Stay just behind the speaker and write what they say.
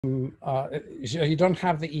you don't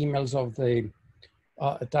have the emails of the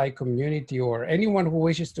Thai community or anyone who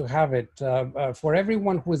wishes to have it. For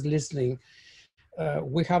everyone who is listening,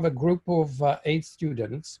 we have a group of 8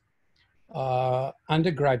 students,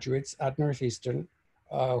 undergraduates at Northeastern,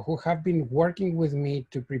 who have been working with me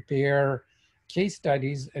to prepare case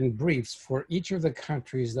studies and briefs for each of the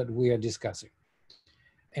countries that we are discussing.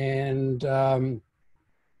 And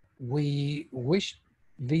we wish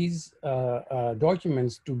these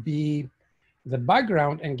documents to be the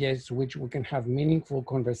background against which we can have meaningful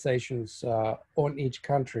conversations on each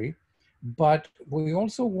country. But we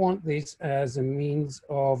also want this as a means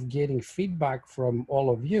of getting feedback from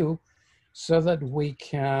all of you so that we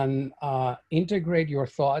can integrate your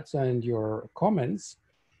thoughts and your comments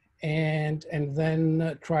and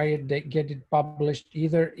then try to get it published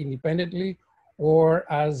either independently or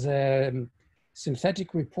as a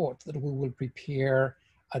synthetic report that we will prepare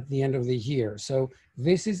at the end of the year. So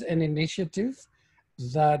this is an initiative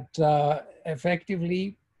that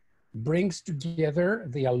effectively brings together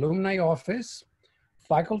the alumni office,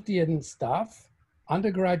 faculty and staff,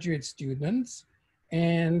 undergraduate students,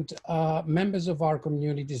 and members of our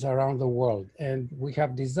communities around the world. And we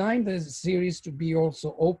have designed this series to be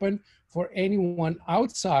also open for anyone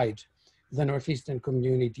outside the Northeastern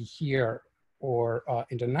community here or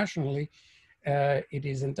internationally. It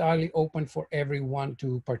is entirely open for everyone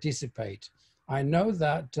to participate. I know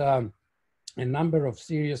that a number of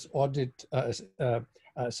serious audit,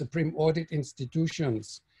 Supreme Audit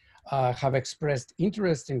institutions have expressed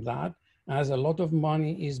interest in that, as a lot of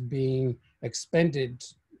money is being expended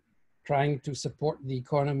trying to support the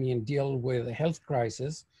economy and deal with the health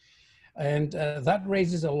crisis. And that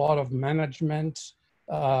raises a lot of management,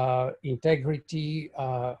 integrity,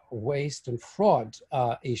 waste and fraud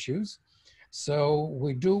issues. So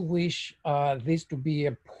we do wish this to be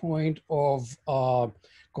a point of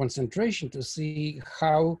concentration to see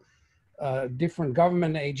how different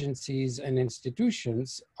government agencies and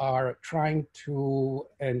institutions are trying to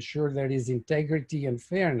ensure there is integrity and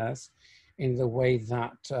fairness in the way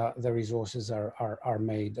that the resources are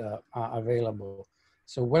made available.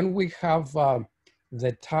 So when we have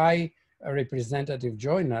the Thai representative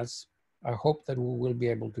join us, I hope that we will be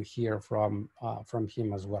able to hear from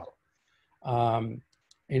him as well.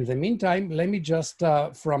 In the meantime, let me just,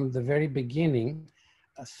 from the very beginning,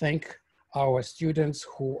 thank our students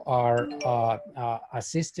who are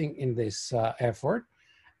assisting in this effort,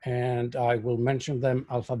 and I will mention them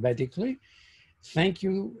alphabetically. Thank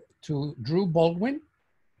you to Drew Baldwin,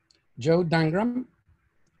 Joe Dangram,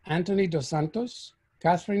 Anthony Dos Santos,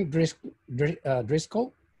 Catherine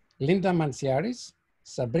Driscoll, Linda Manciaris,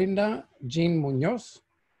 Sabrina Jean Munoz,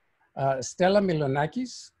 Stella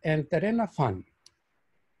Milonakis, and Terena Fan.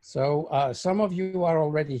 So some of you are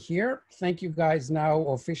already here. Thank you guys now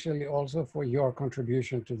officially also for your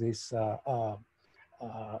contribution to this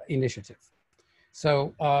initiative.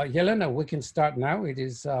 So Yelena, we can start now. It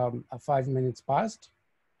is 5 minutes past.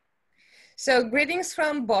 So greetings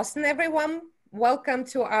from Boston, everyone. Welcome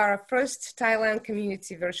to our first Thailand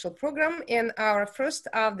community virtual program and our first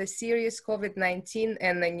of the series COVID-19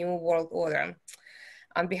 and the New World Order.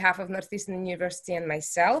 On behalf of Northeastern University and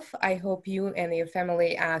myself, I hope you and your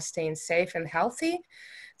family are staying safe and healthy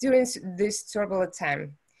during this turbulent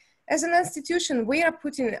time. As an institution, we are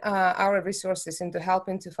putting our resources into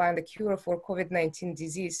helping to find a cure for COVID-19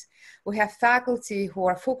 disease. We have faculty who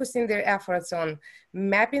are focusing their efforts on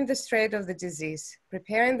mapping the spread of the disease,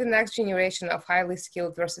 preparing the next generation of highly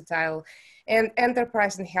skilled, versatile, and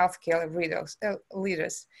enterprising healthcare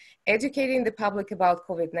leaders, educating the public about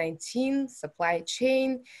COVID-19, supply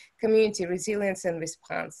chain, community resilience and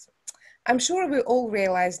response. I'm sure we all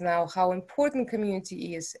realize now how important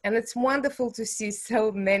community is, and it's wonderful to see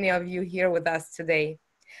so many of you here with us today.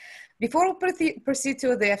 Before we proceed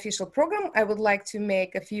to the official program, I would like to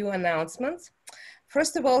make a few announcements.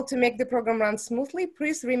 First of all, to make the program run smoothly,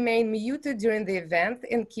 please remain muted during the event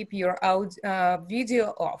and keep your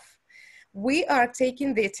video off. We are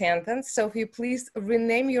taking the attendance, so if you please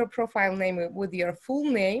rename your profile name with your full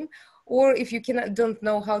name, or if you don't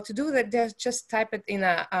know how to do that, just type it in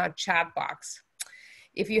a chat box.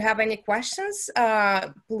 If you have any questions,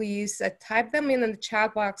 please type them in the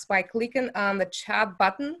chat box by clicking on the chat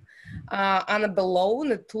button on the below in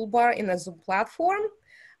the toolbar in the Zoom platform.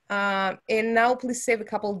 And now please save a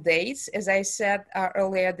couple of dates. As I said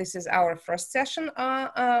earlier, this is our first session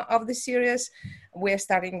of the series. We're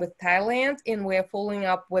starting with Thailand, and we're following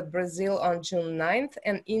up with Brazil on June 9th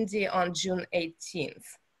and India on June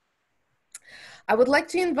 18th. I would like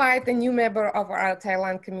to invite a new member of our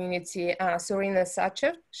Thailand community, Surina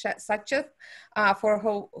Sachev, for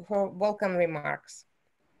her welcome remarks.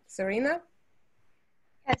 Serena?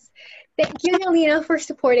 Yes, thank you, Yelena, for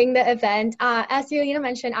supporting the event. As Yelena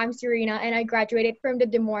mentioned, I'm Serena, and I graduated from the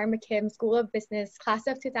Demore McKim School of Business, class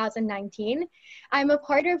of 2019. I'm a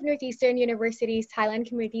part of Northeastern University's Thailand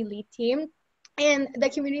Community Lead Team, and the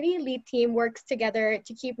Community Lead Team works together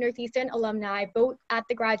to keep Northeastern alumni, both at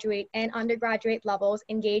the graduate and undergraduate levels,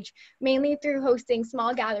 engaged mainly through hosting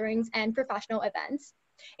small gatherings and professional events.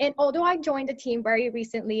 And although I joined the team very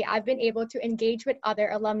recently, I've been able to engage with other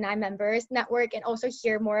alumni members, network, and also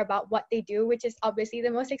hear more about what they do, which is obviously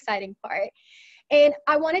the most exciting part. And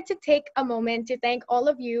I wanted to take a moment to thank all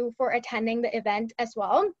of you for attending the event as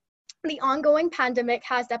well. The ongoing pandemic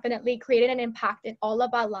has definitely created an impact in all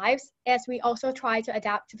of our lives as we also try to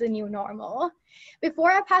adapt to the new normal. Before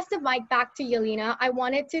I pass the mic back to Yelena, I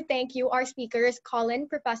wanted to thank you, our speakers, Colin,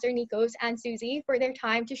 Professor Nikos, and Susie, for their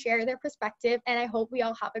time to share their perspective, and I hope we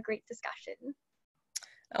all have a great discussion.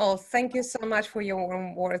 Oh, thank you so much for your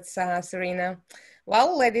warm words, Serena.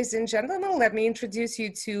 Well, ladies and gentlemen, let me introduce you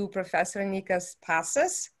to Professor Nikos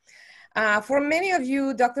Passas. For many of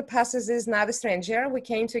you, Dr. Passas is not a stranger. We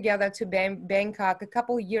came together to Bangkok a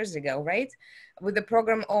couple of years ago, right? With the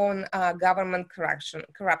program on government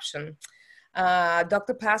corruption.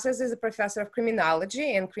 Dr. Passas is a professor of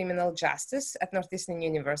criminology and criminal justice at Northeastern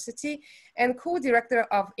University and co-director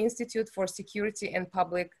of Institute for Security and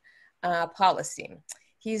Public Policy.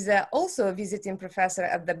 He's also a visiting professor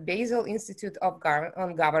at the Basel Institute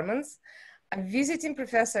on Governments, a visiting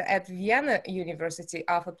professor at Vienna University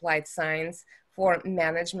of Applied Science for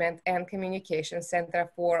Management and Communication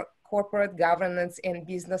Center for Corporate Governance and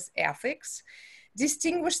Business Ethics,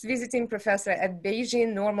 distinguished visiting professor at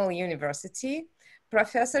Beijing Normal University,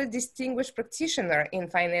 professor distinguished practitioner in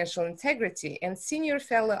financial integrity, and senior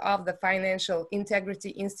fellow of the Financial Integrity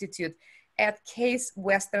Institute at Case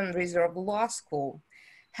Western Reserve Law School,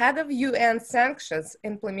 head of UN sanctions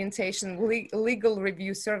implementation legal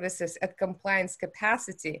review services at Compliance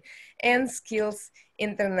Capacity and Skills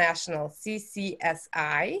International,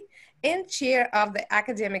 CCSI, and chair of the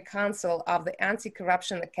Academic Council of the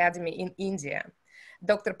Anti-Corruption Academy in India.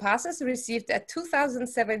 Dr. Passas received a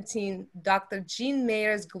 2017 Dr. Jean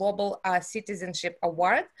Mayer's Global Citizenship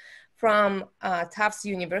Award from Tufts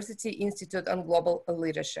University Institute on Global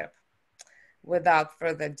Leadership. Without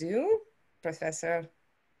further ado, Professor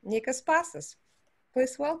Nikos Passas,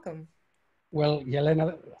 please welcome. Well,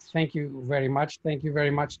 Yelena, thank you very much. Thank you very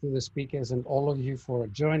much to the speakers and all of you for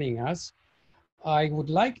joining us. I would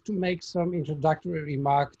like to make some introductory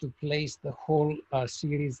remark to place the whole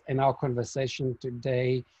series and our conversation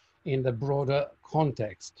today in the broader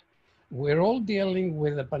context. We're all dealing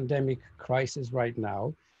with a pandemic crisis right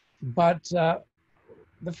now, but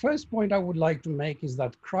the first point I would like to make is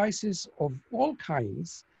that crises of all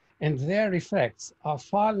kinds and their effects are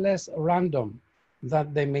far less random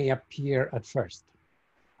than they may appear at first.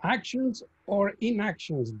 Actions or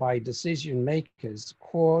inactions by decision makers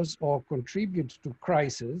cause or contribute to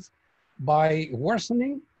crises by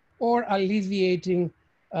worsening or alleviating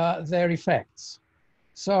their effects.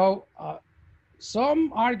 So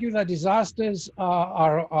some argue that disasters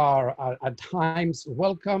are at times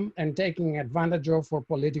welcome and taken advantage of for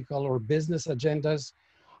political or business agendas.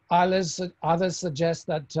 Others suggest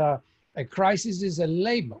that a crisis is a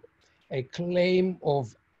label, a claim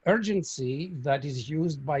of urgency that is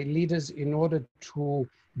used by leaders in order to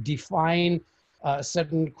define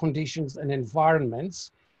certain conditions and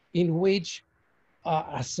environments in which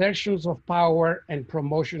assertions of power and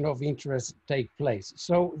promotion of interest take place.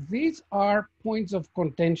 So these are points of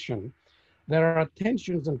contention. There are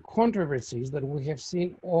tensions and controversies that we have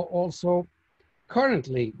seen also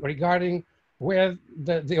currently regarding where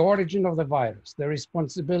the origin of the virus, the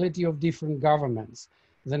responsibility of different governments,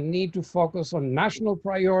 the need to focus on national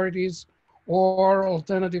priorities or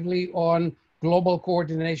alternatively on global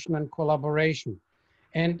coordination and collaboration.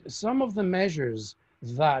 And some of the measures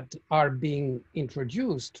that are being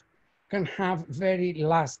introduced can have very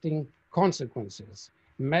lasting consequences.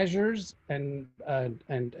 Measures and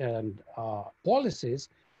policies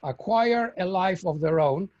acquire a life of their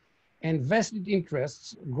own, and vested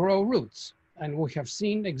interests grow roots. And we have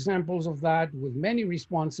seen examples of that with many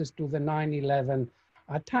responses to the 9/11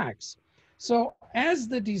 attacks. So as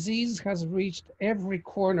the disease has reached every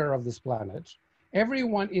corner of this planet,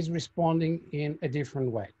 everyone is responding in a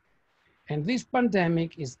different way. And this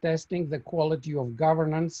pandemic is testing the quality of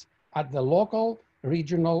governance at the local,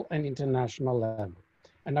 regional, and international level.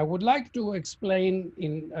 And I would like to explain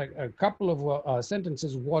in a couple of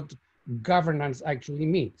sentences what governance actually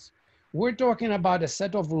means. We're talking about a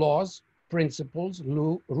set of laws, principles,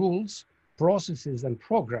 rules, processes, and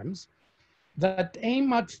programs that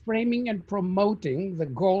aim at framing and promoting the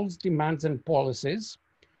goals, demands, and policies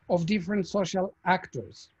of different social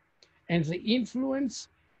actors, and they influence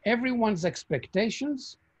everyone's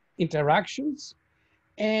expectations, interactions,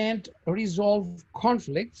 and resolve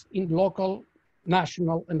conflicts in local,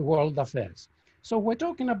 national, and world affairs. So we're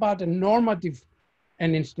talking about a normative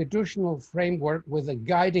and institutional framework with a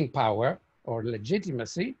guiding power or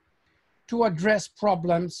legitimacy to address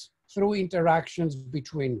problems through interactions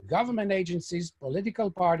between government agencies, political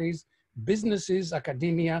parties, businesses,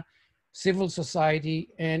 academia, civil society,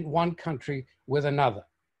 and one country with another.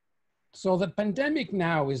 So the pandemic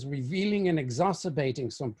now is revealing and exacerbating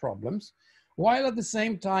some problems, while at the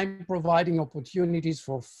same time providing opportunities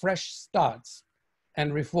for fresh starts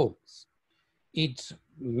and reforms. It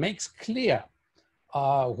makes clear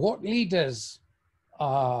what leaders,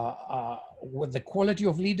 with the quality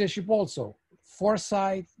of leadership also,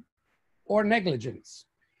 foresight or negligence.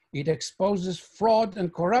 It exposes fraud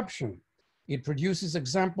and corruption. It produces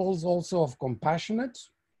examples also of compassionate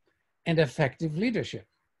and effective leadership.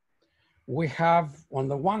 We have, on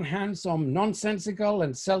the one hand, some nonsensical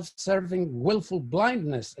and self-serving willful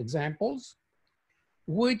blindness examples,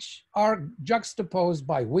 which are juxtaposed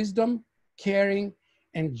by wisdom, caring,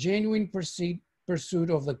 and genuine pursuit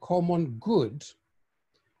of the common good,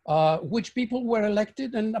 which people were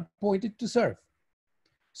elected and appointed to serve.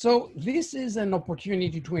 So this is an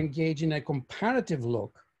opportunity to engage in a comparative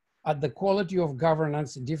look at the quality of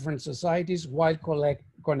governance in different societies while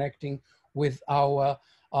connecting with our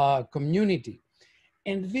community.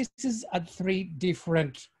 And this is at three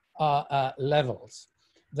different levels.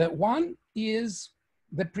 The one is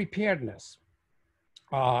the preparedness.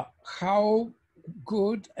 How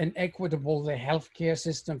good and equitable the healthcare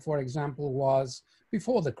system, for example, was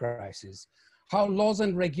before the crisis. How laws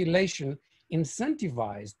and regulation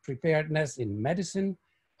incentivized preparedness in medicine,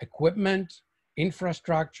 equipment,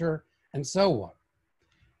 infrastructure, and so on.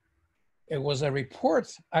 It was a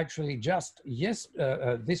report actually just this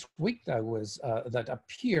week that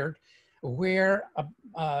appeared where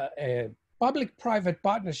a public-private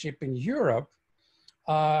partnership in Europe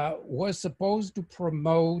was supposed to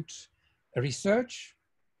promote research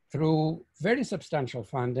through very substantial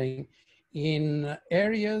funding in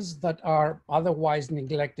areas that are otherwise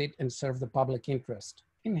neglected and serve the public interest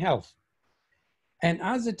in health. And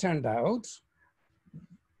as it turned out,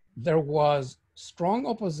 there was strong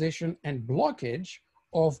opposition and blockage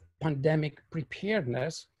of pandemic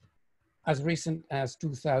preparedness as recent as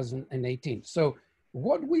 2018. So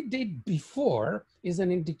what we did before is an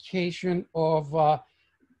indication of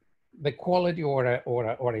the quality or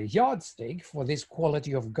a yardstick for this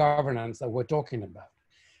quality of governance that we're talking about.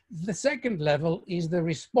 The second level is the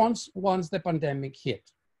response once the pandemic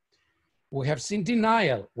hit. We have seen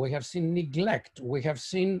denial, we have seen neglect, we have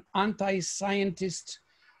seen anti-scientist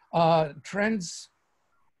trends.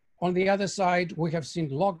 On the other side, we have seen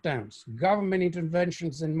lockdowns, government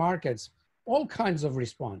interventions in markets, all kinds of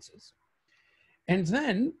responses. And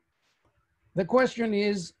then the question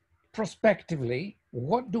is, prospectively,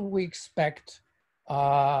 what do we expect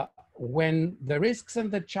when the risks and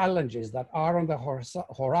the challenges that are on the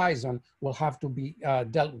horizon will have to be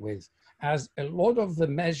dealt with, as a lot of the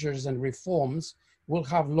measures and reforms will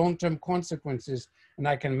have long-term consequences. And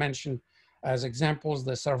I can mention as examples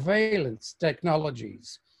the surveillance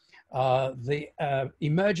technologies, the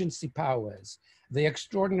emergency powers, the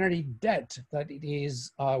extraordinary debt that it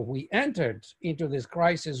is, we entered into this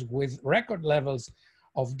crisis with record levels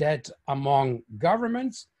of debt among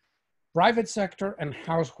governments, private sector, and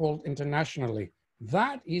household internationally.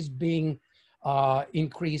 That is being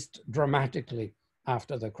increased dramatically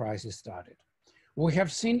after the crisis started. We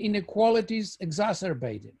have seen inequalities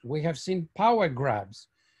exacerbated. We have seen power grabs,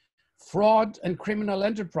 fraud and criminal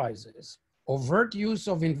enterprises, overt use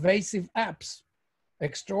of invasive apps,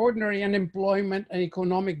 extraordinary unemployment and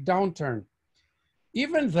economic downturn.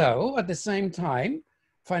 Even though at the same time,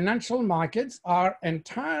 financial markets are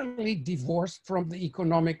entirely divorced from the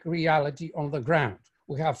economic reality on the ground.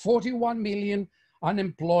 We have 41 million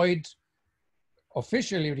unemployed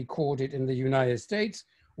officially recorded in the United States,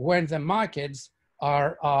 when the markets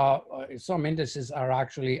are, some indices are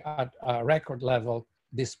actually at a record level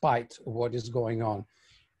despite what is going on,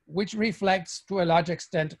 which reflects to a large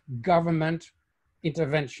extent government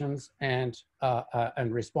interventions and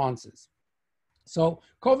responses. So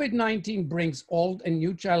COVID-19 brings old and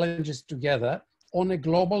new challenges together on a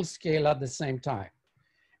global scale at the same time.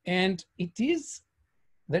 And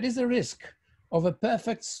there is a risk of a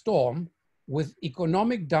perfect storm with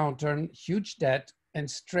economic downturn, huge debt, and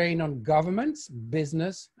strain on governments,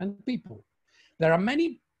 business, and people. There are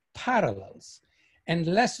many parallels and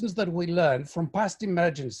lessons that we learned from past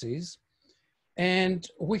emergencies. And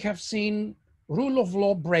we have seen rule of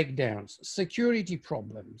law breakdowns, security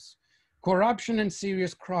problems, corruption and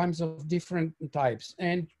serious crimes of different types.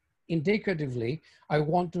 And indicatively, I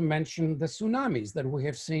want to mention the tsunamis that we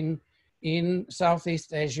have seen in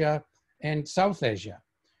Southeast Asia and South Asia,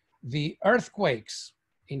 the earthquakes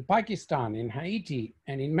in Pakistan, in Haiti,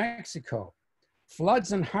 and in Mexico,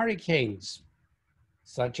 floods and hurricanes,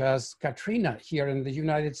 such as Katrina here in the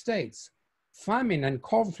United States, famine and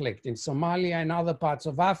conflict in Somalia and other parts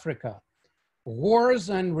of Africa, wars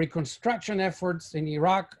and reconstruction efforts in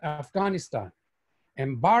Iraq, Afghanistan,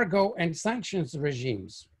 embargo and sanctions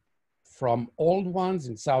regimes, from old ones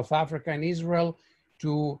in South Africa and Israel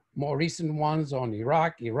to more recent ones on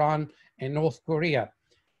Iraq, Iran, and North Korea.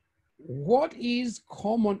 What is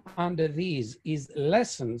common under these is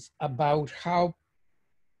lessons about how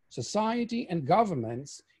society and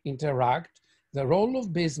governments interact, the role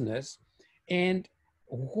of business, and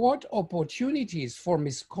what opportunities for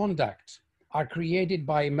misconduct are created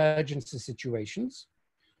by emergency situations,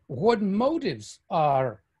 what motives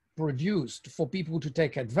are produced for people to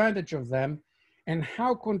take advantage of them, and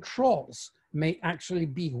how controls may actually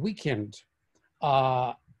be weakened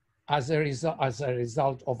as a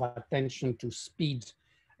result of attention to speed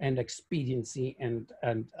and expediency and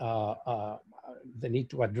the need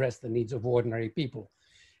to address the needs of ordinary people.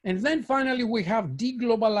 And then finally, we have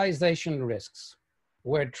deglobalization risks,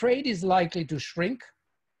 where trade is likely to shrink.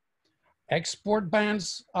 Export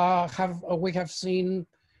bans we have seen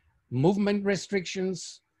movement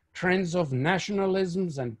restrictions, trends of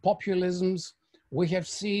nationalisms and populisms. We have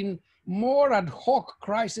seen more ad hoc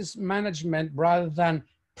crisis management rather than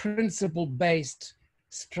principle-based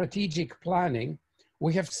strategic planning.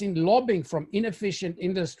 We have seen lobbying from inefficient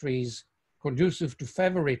industries conducive to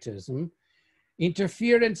favoritism,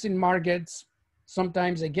 interference in markets,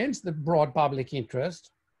 sometimes against the broad public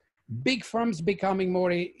interest, big firms becoming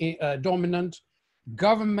more dominant,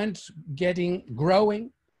 government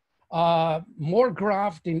growing, more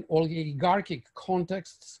graft in oligarchic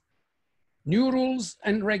contexts, new rules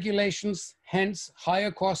and regulations, hence higher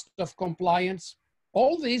cost of compliance,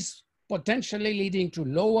 all these potentially leading to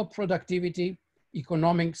lower productivity,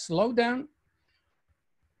 economic slowdown,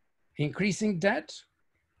 increasing debt,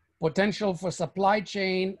 potential for supply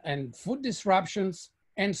chain and food disruptions,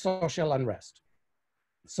 and social unrest.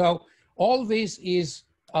 So all this is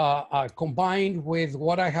combined with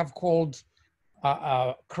what I have called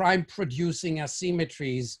crime-producing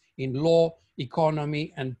asymmetries in law,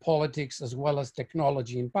 economy, and politics, as well as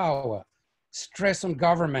technology and power. Stress on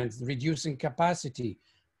governments, reducing capacity,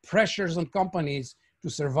 pressures on companies to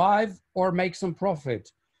survive or make some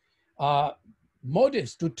profit,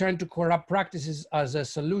 motives to turn to corrupt practices as a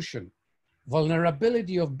solution,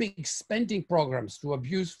 vulnerability of big spending programs to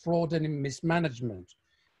abuse, fraud, and mismanagement,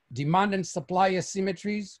 demand and supply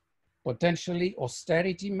asymmetries, potentially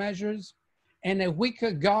austerity measures, and a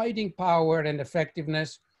weaker guiding power and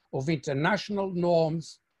effectiveness of international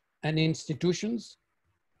norms and institutions,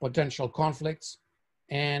 potential conflicts,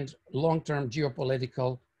 and long-term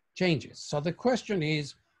geopolitical changes. So the question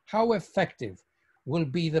is, how effective will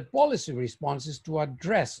be the policy responses to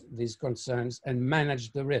address these concerns and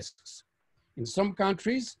manage the risks? In some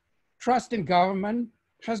countries, trust in government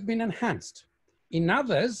has been enhanced. In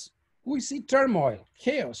others, we see turmoil,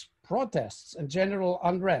 chaos, protests, and general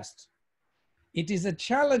unrest. It is a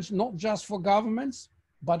challenge not just for governments,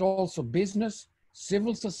 but also business,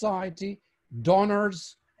 civil society,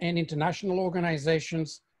 donors, and international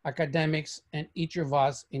organizations, academics, and each of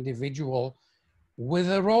us individual,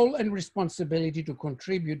 with a role and responsibility to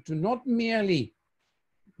contribute to not merely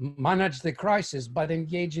manage the crisis, but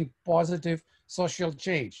engage in positive social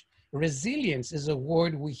change. Resilience is a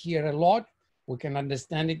word we hear a lot. We can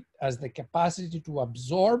understand it as the capacity to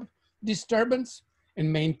absorb disturbance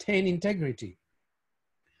and maintain integrity.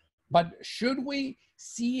 But should we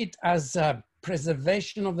see it as a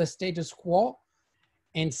preservation of the status quo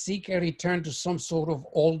and seek a return to some sort of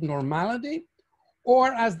old normality,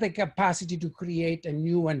 or as the capacity to create a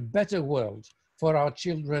new and better world for our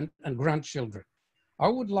children and grandchildren? I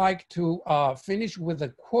would like to finish with a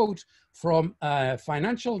quote from a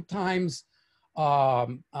Financial Times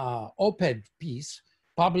op-ed piece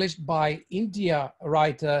published by India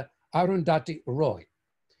writer Arundhati Roy.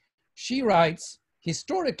 She writes,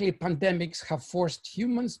 "Historically, pandemics have forced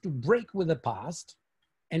humans to break with the past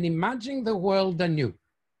and imagine the world anew.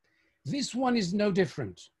 This one is no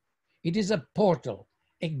different. It is a portal,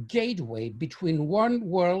 a gateway between one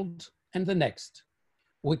world and the next.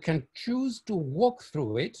 We can choose to walk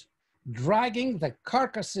through it, dragging the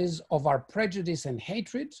carcasses of our prejudice and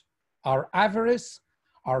hatred, our avarice,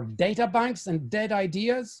 our data banks and dead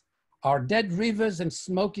ideas, our dead rivers and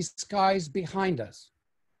smoky skies behind us.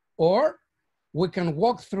 Or we can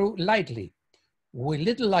walk through lightly with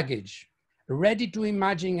little luggage, ready to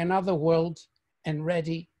imagine another world and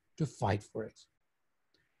ready to fight for it.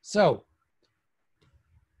 So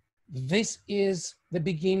this is the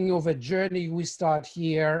beginning of a journey we start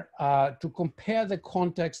here to compare the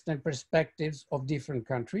context and perspectives of different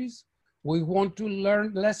countries. We want to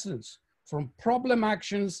learn lessons from problem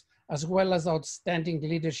actions as well as outstanding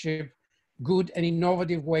leadership, good and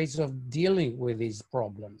innovative ways of dealing with these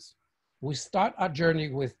problems. We start our journey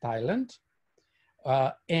with Thailand,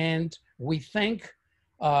 and we thank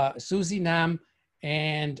Suzanne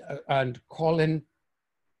and Colin,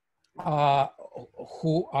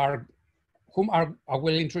 whom I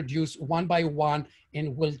will introduce one by one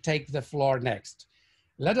and will take the floor next.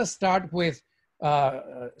 Let us start with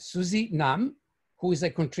Suzy Nam, who is a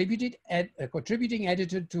contributing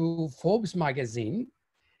editor to Forbes magazine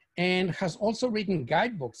and has also written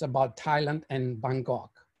guidebooks about Thailand and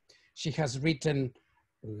Bangkok. She has written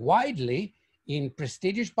widely in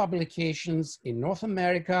prestigious publications in North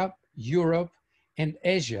America, Europe, and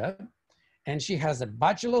Asia. And she has a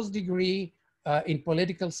bachelor's degree in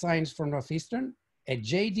political science from Northeastern, a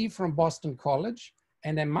JD from Boston College,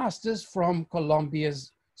 and a master's from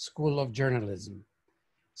Columbia's School of Journalism.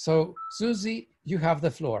 So, Suzy, you have the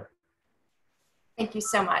floor. Thank you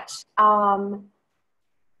so much.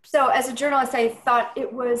 So as a journalist, I thought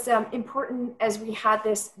it was important as we had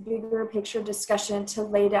this bigger picture discussion to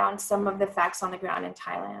lay down some of the facts on the ground in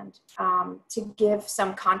Thailand, to give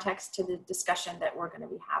some context to the discussion that we're going to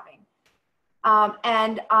be having.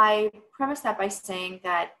 And I premise that by saying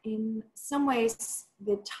that in some ways,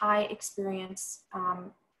 the Thai experience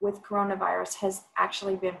with coronavirus has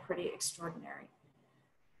actually been pretty extraordinary.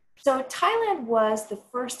 So Thailand was the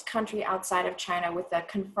first country outside of China with a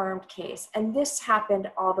confirmed case. And this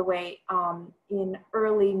happened all the way in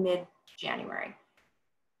early mid-January.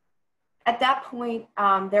 At that point,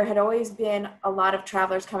 there had always been a lot of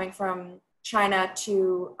travelers coming from China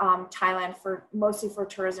to Thailand mostly for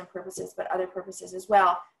tourism purposes, but other purposes as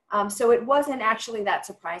well. So it wasn't actually that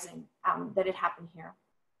surprising that it happened here.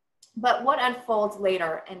 But what unfolds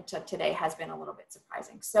later into today has been a little bit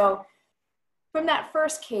surprising. So from that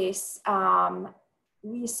first case,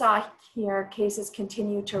 we saw here cases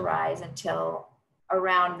continue to rise until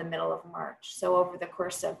around the middle of March. So over the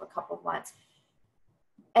course of a couple of months.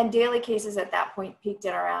 And daily cases at that point peaked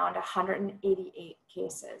at around 188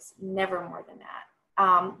 cases, never more than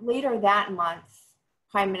that. Later that month,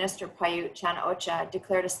 Prime Minister Prayut Chan-o-cha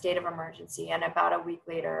declared a state of emergency, and about a week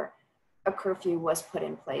later, a curfew was put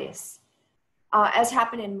in place. As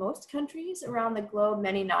happened in most countries around the globe,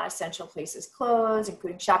 many non-essential places closed,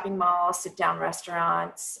 including shopping malls, sit-down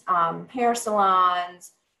restaurants, hair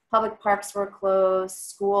salons, public parks were closed,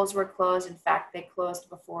 schools were closed. In fact, they closed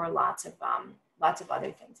before lots of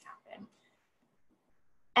other things happened.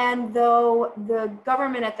 And though the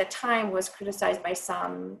government at the time was criticized by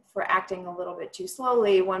some for acting a little bit too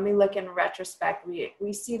slowly, when we look in retrospect,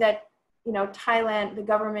 we see that, you know, Thailand, the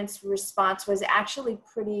government's response was actually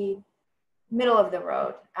pretty middle of the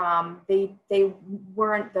road. They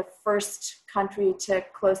weren't the first country to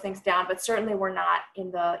close things down, but certainly were not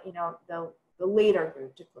in the, you know, the later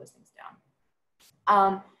group to close things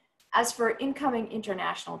down. As for incoming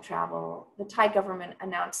international travel, the Thai government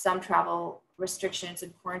announced some travel restrictions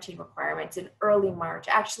and quarantine requirements in early March,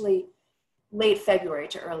 actually late February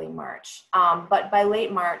to early March. But by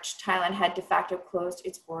late March, Thailand had de facto closed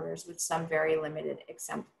its borders with some very limited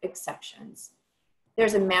exceptions.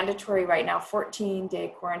 There's a mandatory right now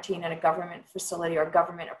 14-day quarantine in a government facility or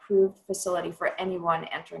government-approved facility for anyone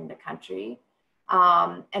entering the country.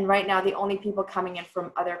 And right now, the only people coming in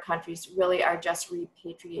from other countries really are just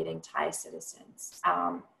repatriating Thai citizens.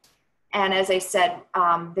 And as I said,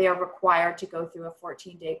 they are required to go through a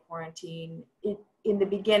 14-day quarantine. In the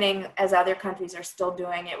beginning, as other countries are still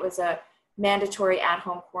doing, it was a mandatory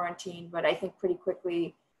at-home quarantine, but I think pretty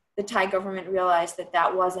quickly, the Thai government realized that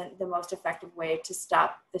that wasn't the most effective way to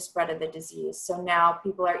stop the spread of the disease. So now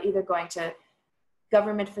people are either going to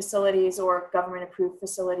government facilities or government-approved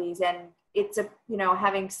facilities. And it's you know,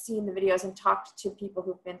 having seen the videos and talked to people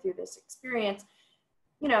who've been through this experience,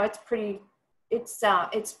 you know, it's pretty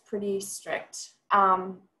strict.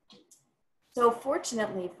 So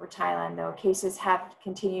fortunately for Thailand, though, cases have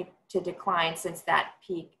continued to decline since that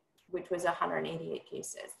peak, which was 188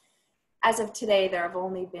 cases. As of today, there have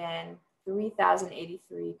only been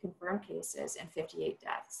 3,083 confirmed cases and 58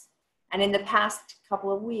 deaths. And in the past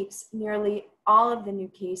couple of weeks, nearly all of the new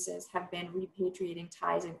cases have been repatriating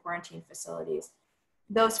Thais in quarantine facilities,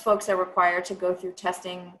 those folks are required to go through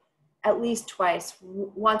testing at least twice,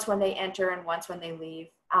 once when they enter and once when they leave.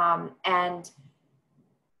 And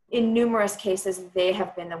in numerous cases, they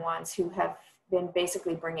have been the ones who have been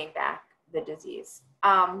basically bringing back the disease.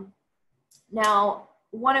 Now,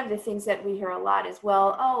 one of the things that we hear a lot is,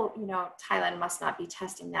 well, oh, you know, Thailand must not be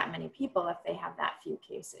testing that many people if they have that few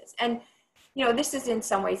cases. And, you know, this is in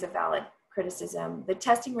some ways a valid criticism. The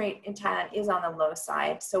testing rate in Thailand is on the low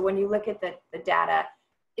side. So when you look at the data,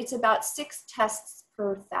 it's about 6 tests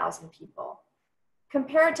per 1,000 people.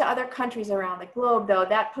 Compared to other countries around the globe, though,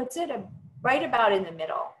 that puts it right about in the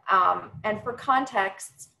middle. And for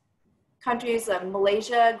context, countries like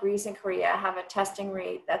Malaysia, Greece, and Korea have a testing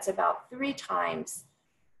rate that's about 3 times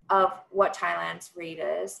of what Thailand's rate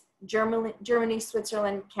is. Germany,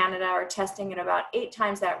 Switzerland, Canada are testing at about 8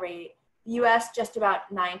 times that rate. The US just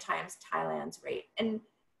about 9 times Thailand's rate.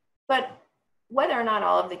 But whether or not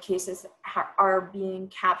all of the cases are being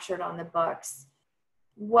captured on the books,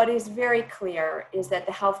 what is very clear is that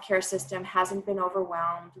the healthcare system hasn't been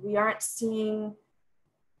overwhelmed. We aren't seeing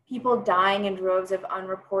people dying in droves of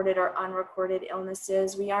unreported or unrecorded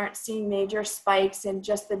illnesses. We aren't seeing major spikes in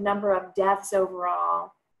just the number of deaths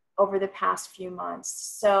overall over the past few months.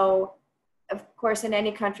 So, of course, in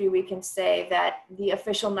any country, we can say that the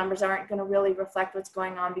official numbers aren't going to really reflect what's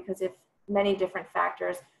going on because of many different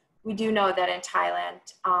factors. We do know that in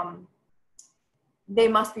Thailand, they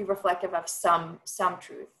must be reflective of some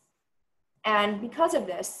truth. And because of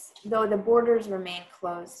this, though the borders remain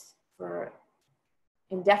closed for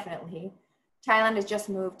indefinitely, Thailand has just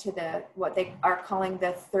moved to what they are calling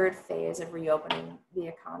the 3rd phase of reopening the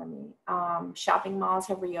economy. Shopping malls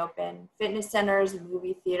have reopened, fitness centers,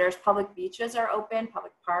 movie theaters, public beaches are open,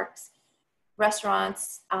 public parks,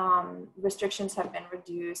 restaurants, restrictions have been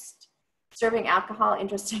reduced. Serving alcohol,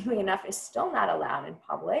 interestingly enough, is still not allowed in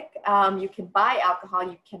public. You can buy alcohol,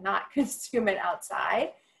 you cannot consume it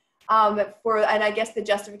outside. And I guess the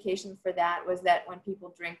justification for that was that when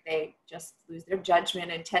people drink, they just lose their judgment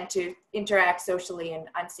and tend to interact socially in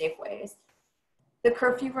unsafe ways. The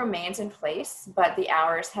curfew remains in place, but the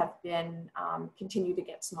hours have been continue to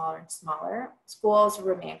get smaller and smaller. Schools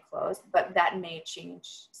remain closed, but that may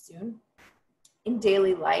change soon. In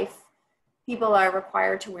daily life, people are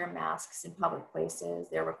required to wear masks in public places.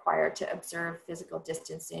 They're required to observe physical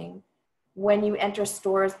distancing. When you enter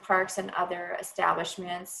stores, parks, and other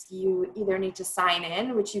establishments, you either need to sign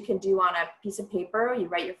in, which you can do on a piece of paper, you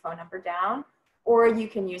write your phone number down, or you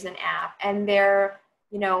can use an app. And there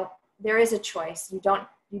is a choice.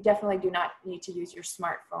 You definitely do not need to use your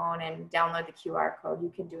smartphone and download the QR code. You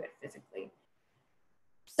can do it physically.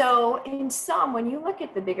 So in sum, when you look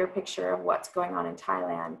at the bigger picture of what's going on in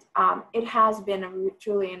Thailand, it has been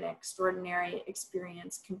truly an extraordinary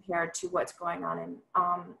experience compared to what's going on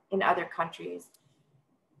in other countries.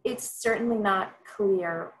 It's certainly not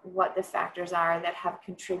clear what the factors are that have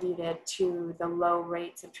contributed to the low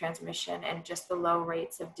rates of transmission and just the low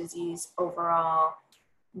rates of disease overall,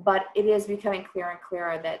 but it is becoming clearer and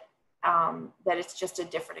clearer that it's just a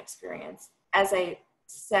different experience. As I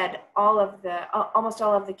said, almost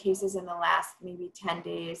all of the cases in the last maybe 10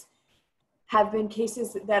 days have been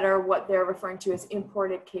cases that are what they're referring to as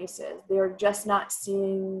imported cases. They're just not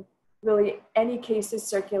seeing really any cases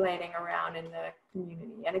circulating around in the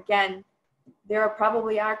community. And again, there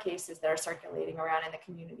probably are cases that are circulating around in the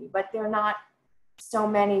community, but they're not so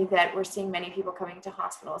many that we're seeing many people coming to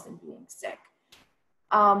hospitals and being sick.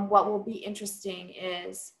 What will be interesting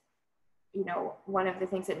is, one of the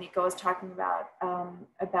things that Nico was talking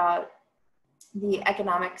about the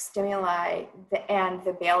economic stimuli and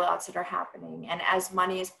the bailouts that are happening. And as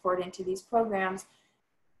money is poured into these programs,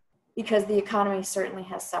 because the economy certainly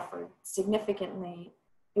has suffered significantly,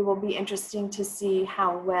 it will be interesting to see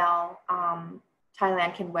how well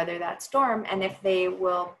Thailand can weather that storm and if they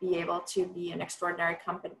will be able to be an extraordinary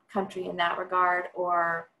country in that regard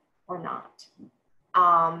or not.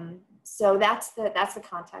 So that's the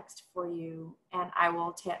context for you, and I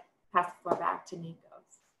will pass the floor back to Nikos.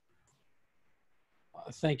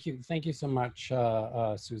 Thank you so much,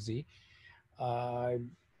 Susie.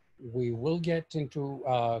 We will get into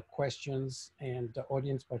questions and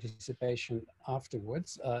audience participation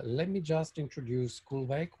afterwards. Let me just introduce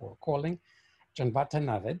Kulvech, or calling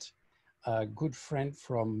Janvatanavit, a good friend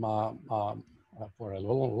from for a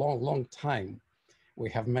long time. We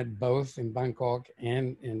have met both in Bangkok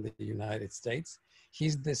and in the United States.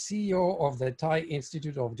 He's the CEO of the Thai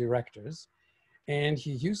Institute of Directors, and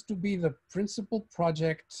he used to be the principal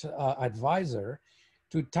project advisor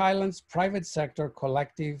to Thailand's private sector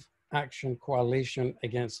collective action coalition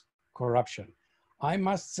against corruption. I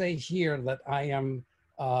must say here that I am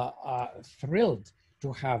thrilled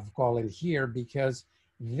to have Colin here because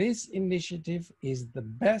this initiative is the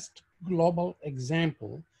best global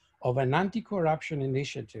example of an anti-corruption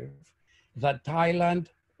initiative that Thailand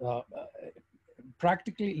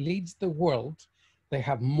practically leads the world. They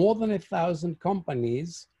have more than 1,000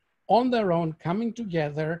 companies on their own coming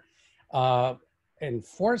together,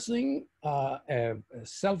 enforcing a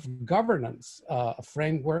self-governance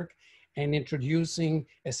framework and introducing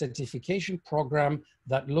a certification program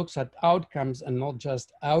that looks at outcomes and not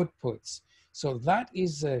just outputs. So that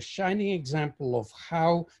is a shining example of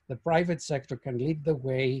how the private sector can lead the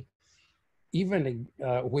way even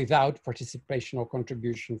without participation or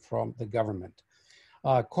contribution from the government.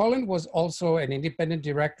 Colin was also an independent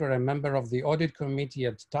director and member of the audit committee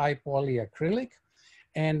at Thai Poly Acrylic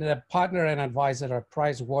and a partner and advisor at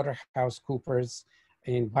PricewaterhouseCoopers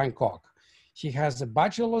in Bangkok. He has a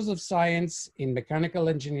Bachelor's of Science in Mechanical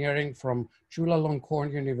Engineering from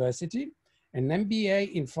Chulalongkorn University, an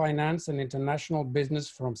MBA in Finance and International Business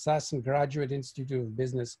from Sasson Graduate Institute of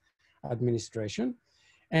Business Administration,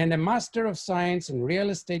 and a Master of Science in Real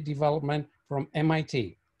Estate Development from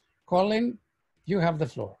MIT. Colin, you have the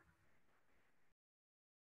floor.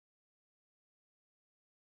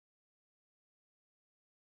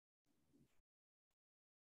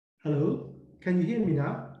 Hello, can you hear me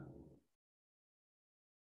now?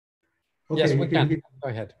 Okay, yes, we can. Go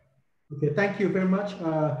ahead. Okay, thank you very much,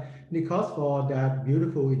 Nikos, for that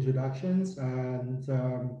beautiful introductions, and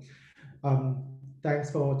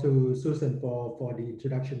thanks to Susan for the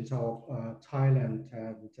introductions of Thailand,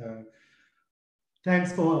 and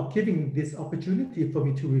thanks for giving this opportunity for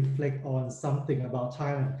me to reflect on something about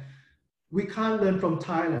Thailand. We can't learn from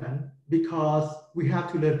Thailand because we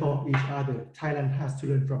have to learn from each other. Thailand has to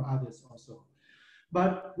learn from others also.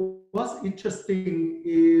 But what's interesting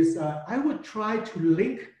is I would try to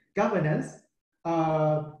link governance,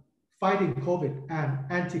 fighting COVID, and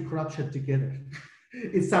anti-corruption together.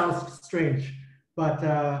 It sounds strange, but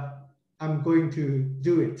I'm going to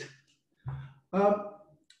do it.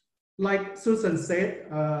 Like Susan said,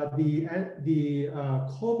 the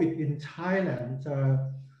COVID in Thailand,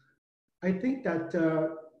 I think that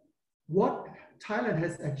what Thailand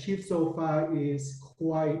has achieved so far is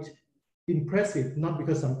quite impressive, not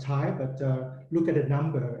because I'm Thai, but look at the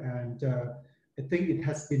number, and I think it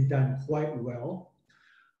has been done quite well.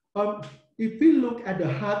 If we look at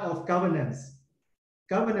the heart of governance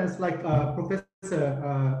like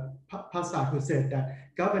Professor Passas, who said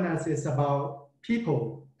that governance is about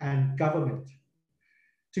people and government.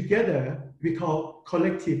 Together, we call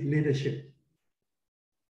collective leadership.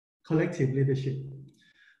 Collective leadership.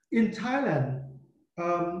 In Thailand,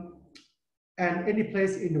 and any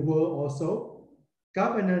place in the world also,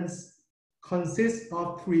 governance consists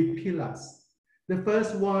of 3 pillars. The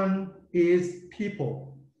first one is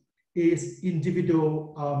people, is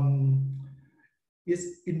individual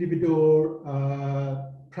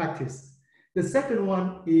practice. The second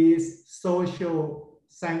one is social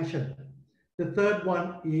sanction. The third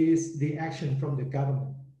one is the action from the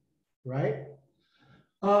government, right?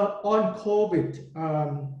 On COVID,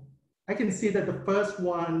 I can see that the first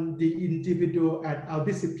one, the individual and our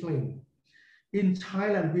discipline. In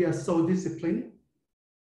Thailand, we are so disciplined,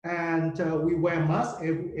 and we wear masks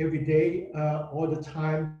every day, all the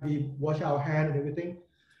time. We wash our hands and everything.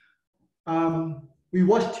 We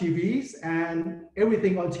watch TVs, and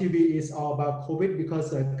everything on TV is all about COVID because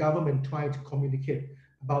the government trying to communicate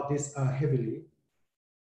about this heavily.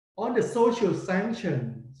 On the social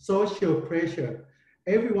sanction, social pressure,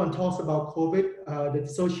 everyone talks about COVID, the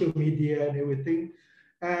social media and everything.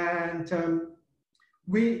 And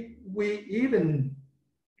we even,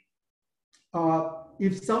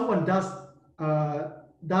 if someone does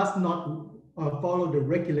not follow the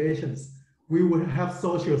regulations, we will have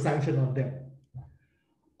social sanction on them.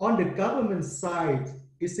 On the government side,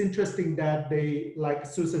 it's interesting that they, like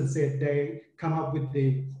Susan said, they come up with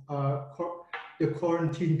the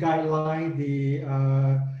quarantine guideline,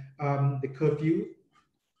 the curfew.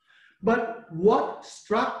 But what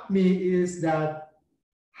struck me is that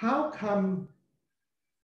how come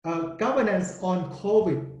governance on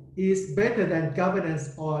COVID is better than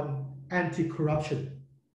governance on anti-corruption?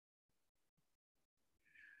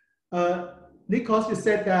 Nikos, you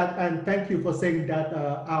said that, and thank you for saying that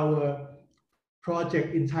our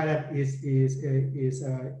project in Thailand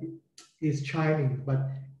is shining, but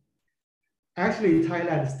actually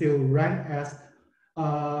Thailand is still ranked as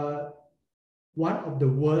one of the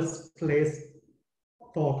worst place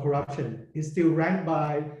for corruption. It's still ranked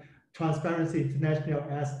by Transparency International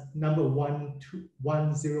as number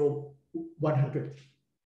 100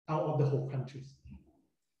 out of the whole countries.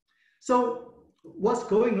 So what's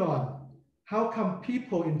going on? how come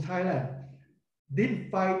people in Thailand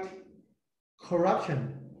didn't fight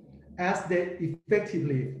corruption as they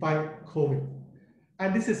effectively fight COVID?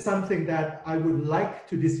 And this is something that I would like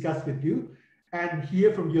to discuss with you and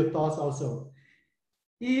hear from your thoughts also.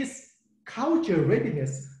 Is culture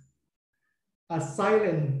readiness a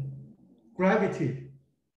silent gravity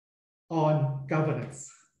on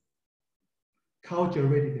governance? Culture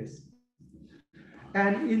readiness.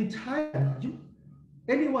 And in Thailand,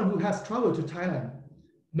 anyone who has traveled to Thailand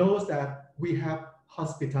knows that we have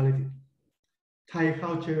hospitality, Thai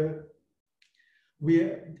culture.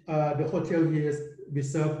 The hotel here, we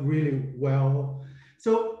serve really well.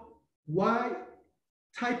 So why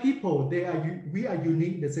Thai people, we are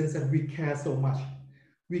unique in the sense that we care so much.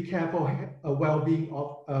 We care for a well-being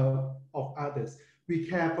of others. We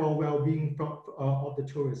care for well-being of the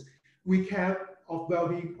tourists. We care of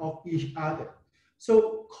well-being of each other.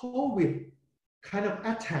 So COVID kind of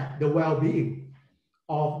attacked the well-being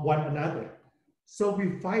of one another. So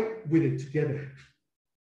we fight with it together.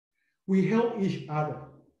 We help each other.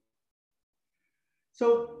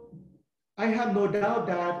 So I have no doubt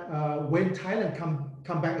that when Thailand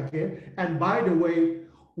come back again, and by the way,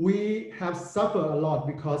 we have suffered a lot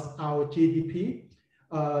because our GDP,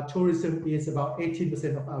 tourism is about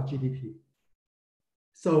 18% of our GDP.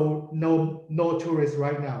 So no tourists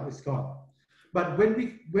right now, it's gone. But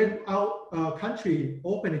when our country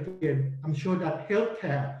open again, I'm sure that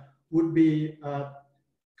healthcare would be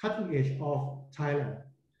cutting edge of Thailand.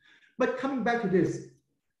 But coming back to this,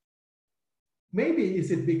 maybe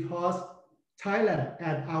is it because Thailand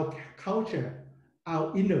and our culture,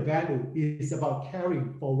 our inner value is about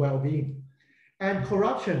caring for well-being, and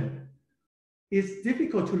corruption is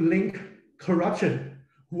difficult to link corruption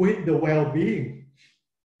with the well-being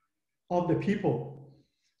of the people.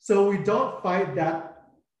 So we don't fight that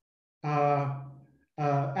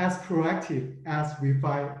as proactive as we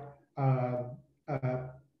fight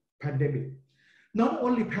pandemic. Not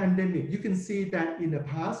only pandemic, you can see that in the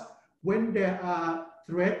past, when there are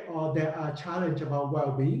threat or there are challenge about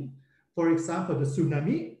well-being, for example, the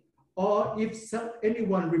tsunami, or if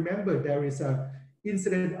anyone remember, there is an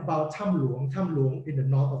incident about Tham Luang in the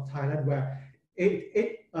north of Thailand, where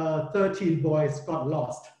 13 boys got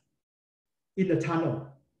lost in the tunnel,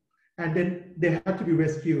 and then they had to be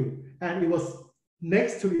rescued, and it was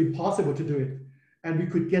next to impossible to do it, and we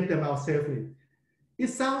could get them out safely. It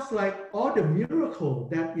sounds like all the miracle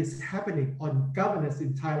that is happening on governance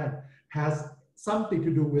in Thailand has something to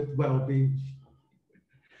do with well-being.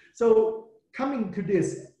 So coming to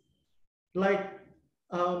this, like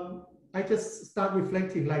I just start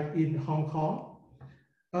reflecting, like in Hong Kong,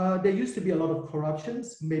 there used to be a lot of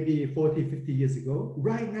corruptions, maybe 40, 50 years ago.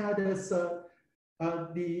 Right now, there's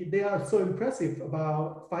they are so impressive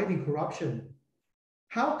about fighting corruption.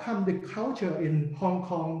 How come the culture in Hong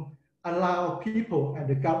Kong allow people and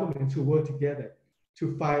the government to work together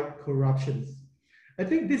to fight corruption? I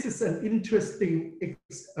think this is an interesting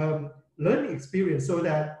learning experience, so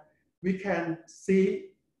that we can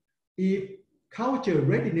see if culture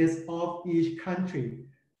readiness of each country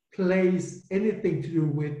plays anything to do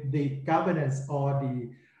with the governance or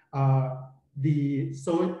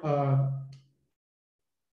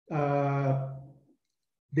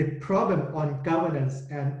the problem on governance,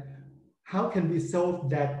 and how can we solve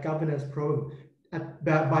that governance problem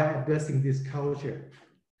by addressing this culture.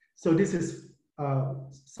 So this is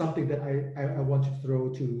something that I want to throw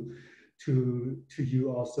to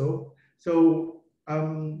you also. So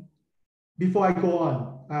before I go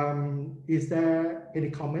on, is there any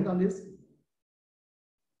comment on this?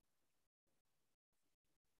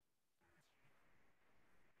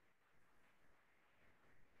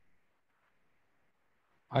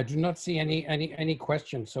 I do not see any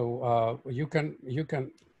questions, so you can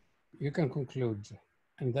conclude,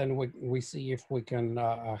 and then we see if we can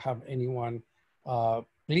have anyone.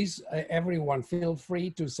 Please, everyone, feel free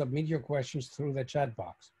to submit your questions through the chat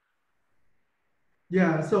box.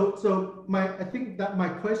 Yeah, so I think that my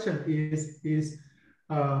question is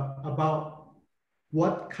about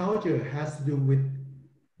what culture has to do with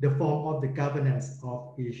the form of the governance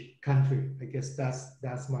of each country. I guess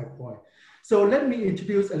that's my point. So let me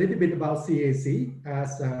introduce a little bit about CAC,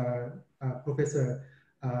 as Professor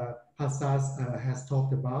Passas has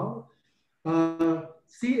talked about.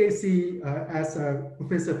 CAC, as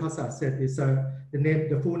Professor Passas said, is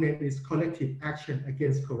the full name is Collective Action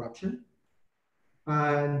Against Corruption.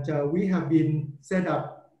 And we have been set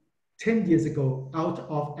up 10 years ago out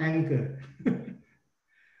of anger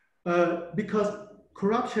because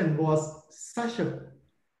corruption was such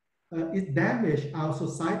it damaged our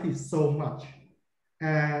society so much.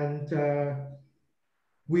 And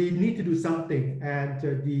we need to do something. And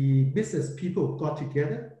the business people got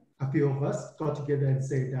together, a few of us got together and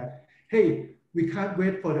said that, hey, we can't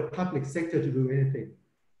wait for the public sector to do anything.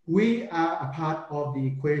 We are a part of the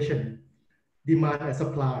equation, demand and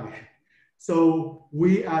supply. So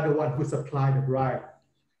we are the one who supply the bribe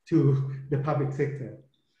to the public sector.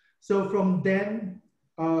 So from then,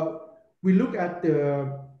 we look at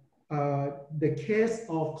the case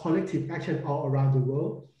of collective action all around the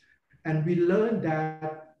world, and we learned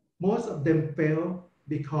that most of them fail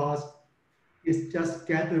because it's just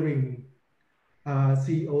gathering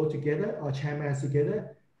CEO together or chairmen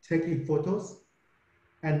together, taking photos,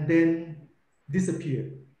 and then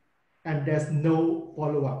disappear, and there's no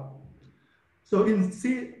follow-up. So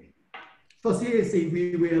for CAC,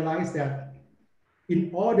 we realized that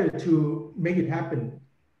in order to make it happen,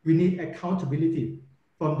 we need accountability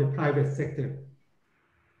from the private sector.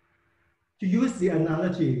 To use the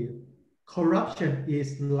analogy, corruption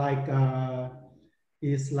is like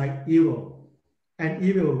evil, and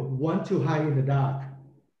evil want to hide in the dark.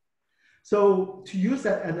 So to use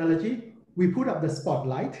that analogy, we put up the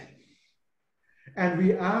spotlight, and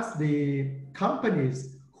we ask the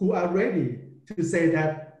companies who are ready to say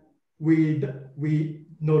that we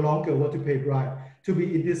no longer want to pay bribe to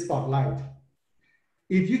be in this spotlight.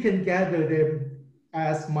 If you can gather them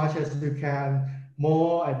as much as you can,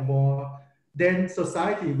 more and more, then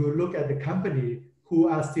society will look at the company who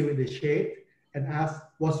are still in the shade and ask,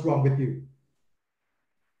 what's wrong with you?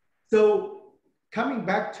 So coming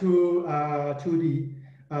back to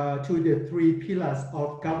the three pillars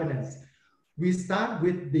of governance, we start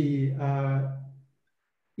with the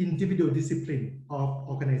individual discipline of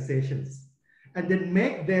organizations, and then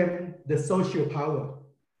make them the social power,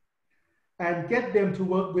 and get them to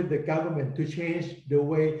work with the government to change the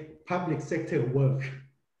way public sector work.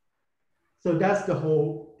 So that's the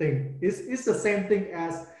whole thing. It's the same thing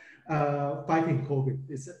as fighting COVID.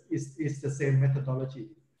 It's the same methodology.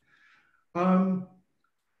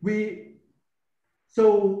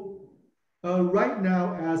 Right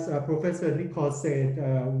now, as Professor Nikos said,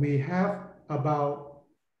 we have about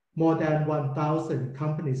more than 1,000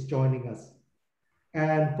 companies joining us,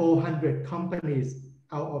 and 400 companies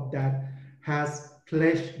out of that has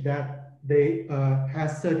pledged that they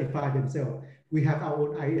has certified themselves. We have our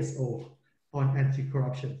own ISO on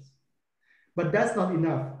anti-corruption. But that's not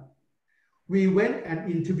enough. We went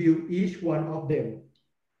and interviewed each one of them,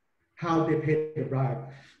 how they paid the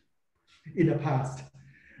bribe in the past.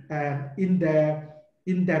 And in their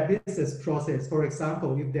business process, for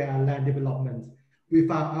example, if there are land developments, we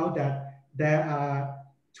found out that there are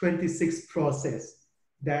 26 processes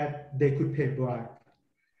that they could pay bribe.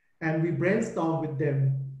 And we brainstormed with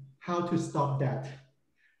them how to stop that.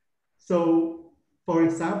 So, for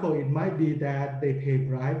example, it might be that they pay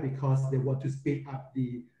bribe because they want to speed up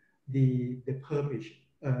the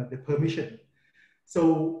permission.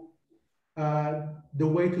 So the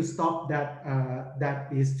way to stop that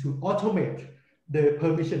that is to automate the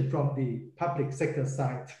permission from the public sector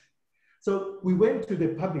side. So we went to the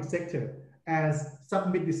public sector and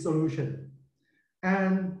submit the solution,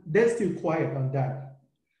 and they're still quiet on that.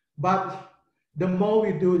 But the more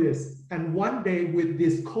we do this, and one day with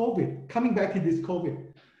this COVID, coming back to this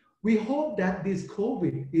COVID, we hope that this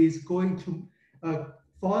COVID is going to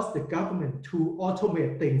force the government to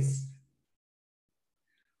automate things.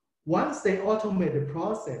 Once they automate the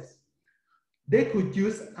process, they could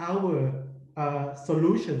use our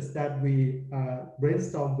solutions that we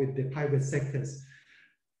brainstorm with the private sectors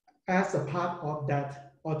as a part of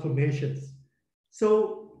that automations.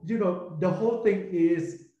 So, you know, the whole thing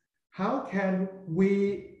is how can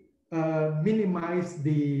we minimize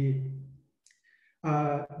the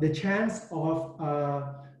chance of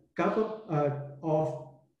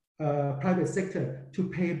private sector to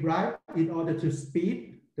pay bribe in order to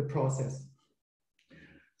speed the process.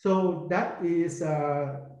 So that is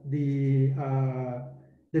the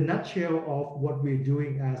nutshell of what we're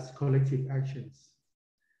doing as collective actions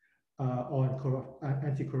on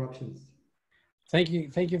anti-corruption. Thank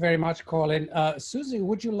you very much, Colin. Susie,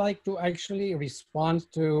 would you like to actually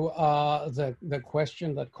respond to the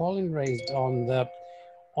question that Colin raised on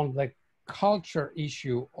the culture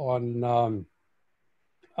issue, on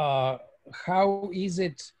how is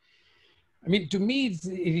it? I mean, to me, it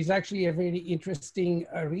is actually a very interesting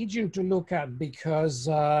region to look at, because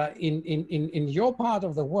in your part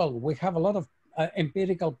of the world, we have a lot of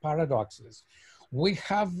empirical paradoxes. We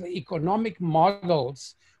have economic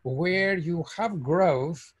models where you have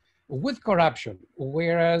growth with corruption,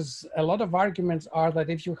 whereas a lot of arguments are that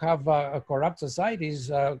if you have corrupt societies,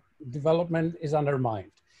 development is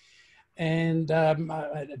undermined. and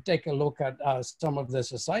take a look at some of the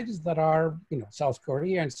societies that are, South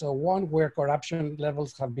Korea and so on, where corruption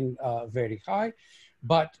levels have been very high,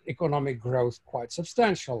 but economic growth quite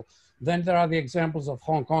substantial. Then there are the examples of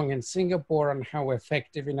Hong Kong and Singapore and how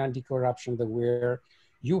effective in anti-corruption they were.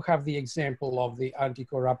 You have the example of the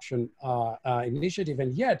anti-corruption initiative,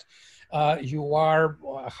 and yet you are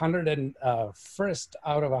 101st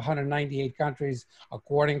out of 198 countries,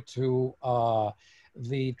 according to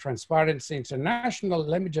the Transparency International.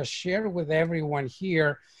 Let me just share with everyone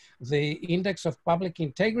here the Index of Public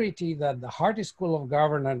Integrity that the Harty School of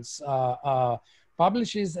Governance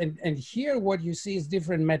publishes. And here what you see is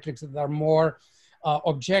different metrics that are more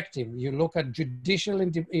objective. You look at judicial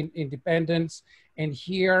independence, and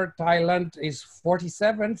here Thailand is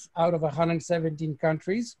 47th out of 117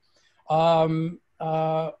 countries.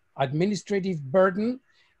 Administrative burden,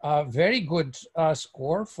 very good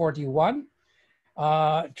score, 41.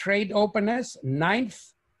 Trade openness,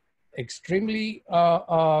 9th, extremely,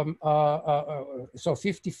 so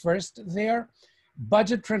 51st there.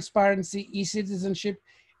 Budget transparency, e-citizenship.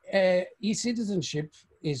 E-citizenship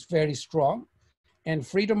is very strong, and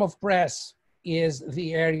freedom of press is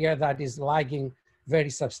the area that is lagging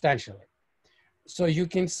very substantially. So you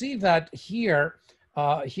can see that here,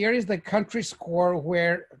 here is the country score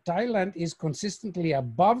where Thailand is consistently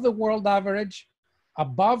above the world average,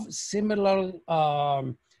 above similar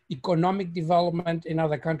economic development in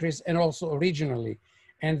other countries, and also regionally.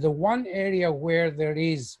 And the one area where there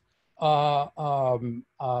is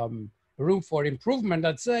room for improvement,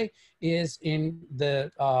 I'd say, is in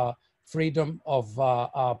the freedom of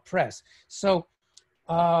press. So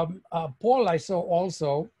Paul, I saw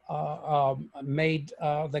also made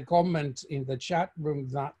the comment in the chat room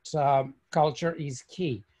that culture is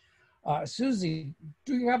key. Susie,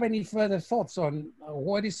 do you have any further thoughts on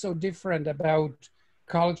what is so different about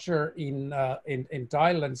culture in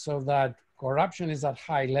Thailand, so that corruption is at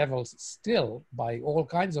high levels still by all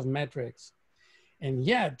kinds of metrics, and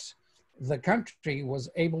yet the country was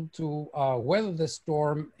able to weather the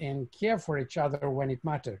storm and care for each other when it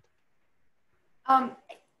mattered?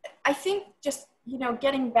 I think just,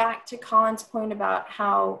 getting back to Colin's point about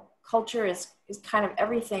how culture is kind of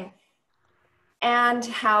everything, and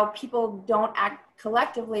how people don't act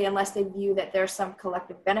collectively unless they view that there's some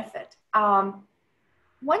collective benefit.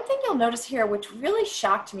 One thing you'll notice here, which really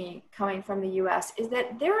shocked me coming from the US, is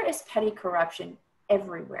that there is petty corruption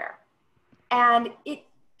everywhere. And it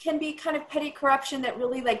can be kind of petty corruption that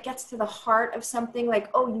really gets to the heart of something, like,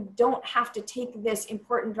 oh, you don't have to take this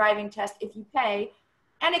important driving test if you pay.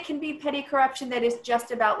 And it can be petty corruption that is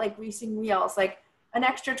just about greasing wheels, like an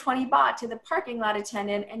extra 20 baht to the parking lot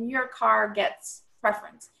attendant and your car gets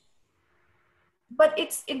preference. But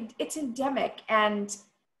it's endemic, and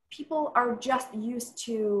people are just used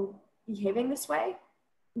to behaving this way.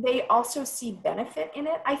 They also see benefit in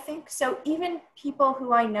it, I think. So even people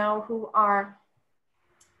who I know who are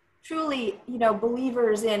truly,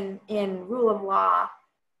 believers in rule of law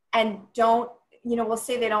and don't, will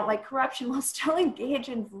say they don't like corruption, will still engage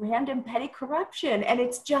in random petty corruption. And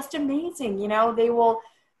it's just amazing. They want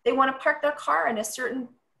to park their car in a certain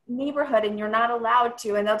neighborhood and you're not allowed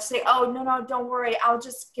to. And they'll say, oh, no, don't worry. I'll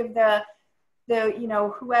just give the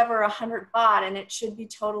whoever 100 baht and it should be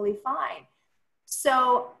totally fine.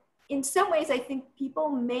 So in some ways, I think people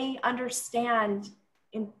may understand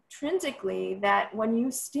intrinsically that when you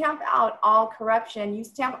stamp out all corruption, you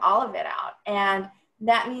stamp all of it out. And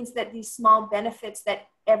that means that these small benefits that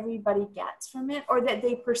everybody gets from it, or that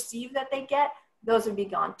they perceive that they get, those would be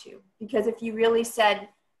gone too. Because if you really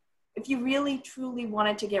truly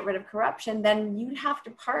wanted to get rid of corruption, then you'd have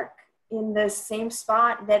to park in the same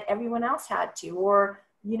spot that everyone else had to, or,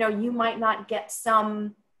 you might not get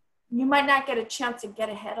a chance to get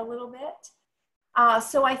ahead a little bit.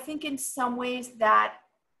 So I think in some ways that,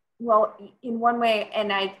 well, in one way,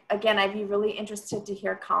 and I'd be really interested to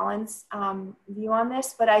hear Colin's view on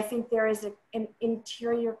this, but I think there is an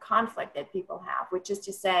interior conflict that people have, which is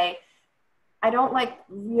to say, I don't like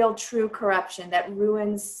real true corruption that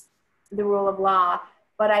ruins the rule of law,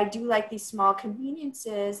 but I do like these small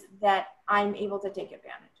conveniences that I'm able to take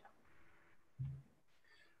advantage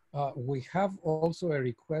of. We have also a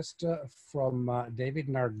request from David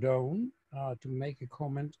Nardone to make a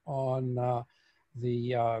comment on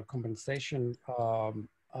the compensation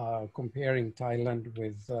comparing Thailand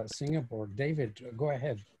with Singapore. David, go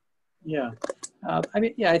ahead. Yeah.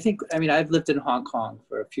 I've lived in Hong Kong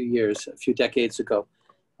for a few years, a few decades ago.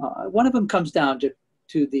 One of them comes down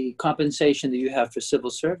to the compensation that you have for civil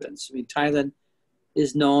servants. Thailand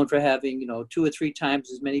is known for having, 2 or 3 times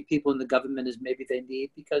as many people in the government as maybe they need,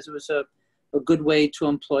 because it was a a good way to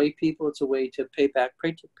employ people. It's a way to pay back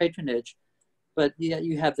patronage. But yet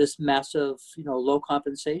you have this massive, low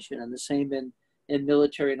compensation, and the same in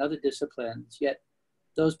military and other disciplines. Yet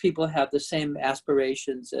those people have the same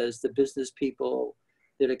aspirations as the business people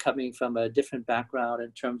that are coming from a different background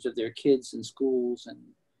in terms of their kids and schools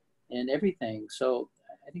and everything. So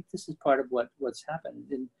I think this is part of what's happened.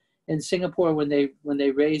 In Singapore, when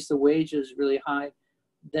they raise the wages really high,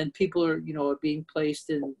 then people are being placed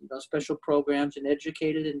in special programs and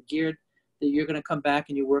educated and geared that you're going to come back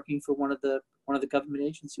and you're working for one of the government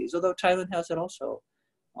agencies. Although Thailand has it also,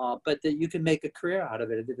 but that you can make a career out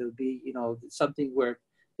of it. That it'll be something where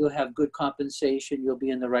you'll have good compensation, you'll be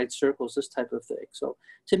in the right circles, this type of thing. So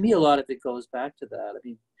to me, a lot of it goes back to that. I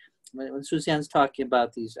mean, when Suzanne's talking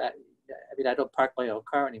about these, I don't park my own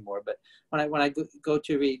car anymore, but when I go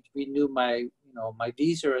to renew my my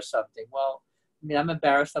visa or something, well, I mean, I'm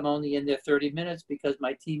embarrassed. I'm only in there 30 minutes because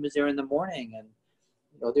my team is there in the morning,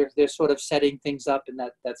 and they're sort of setting things up, and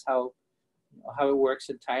that's how how it works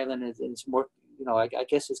in Thailand. It's more, I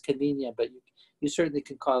guess it's convenient, but you certainly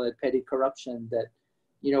can call it petty corruption. That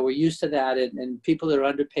we're used to that, and people are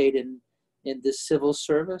underpaid in this civil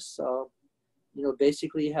service. So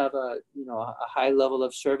basically you have a high level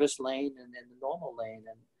of service lane and the normal lane,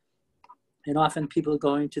 and often people are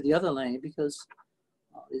going to the other lane because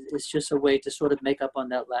it's just a way to sort of make up on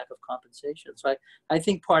that lack of compensation. So I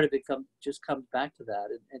think part of it just comes back to that,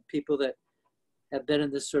 and people that have been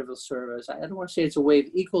in the civil service, I don't want to say it's a way of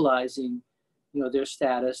equalizing their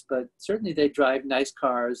status, but certainly they drive nice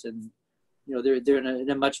cars, and they're in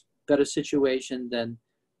a much better situation than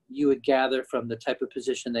you would gather from the type of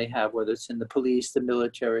position they have, whether it's in the police, the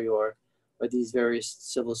military, or these various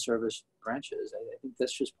civil service branches. I think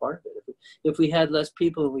that's just part of it. If we had less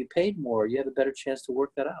people and we paid more, you have a better chance to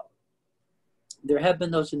work that out. There have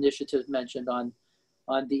been those initiatives mentioned on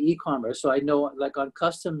the e-commerce. So I know, like on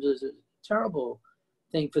customs is a terrible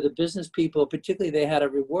thing for the business people. Particularly, they had a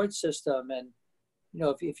reward system, and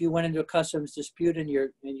if you went into a customs dispute and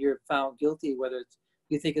you're found guilty, whether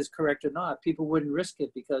you think it's correct or not, people wouldn't risk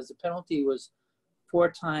it because the penalty was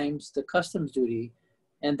 4 times the customs duty,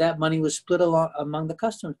 and that money was split among the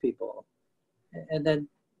customs people. And then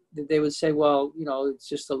they would say, well, it's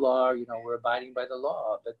just the law, we're abiding by the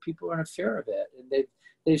law, but people aren't aware of it. And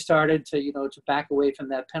they've started to, to back away from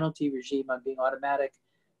that penalty regime on being automatic.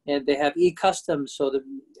 And they have e-customs, so that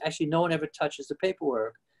actually no one ever touches the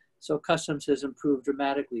paperwork. So customs has improved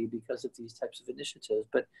dramatically because of these types of initiatives.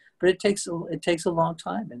 But it takes a long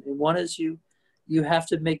time. And one is you have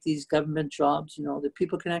to make these government jobs, that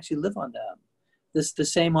people can actually live on them. This the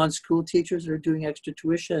same on school teachers that are doing extra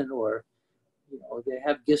tuition, or they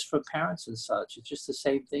have gifts from parents and such. It's just the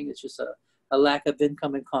same thing. It's just a lack of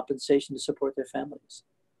income and compensation to support their families.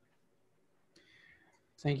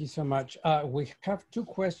 Thank you so much. We have 2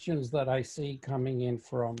 questions that I see coming in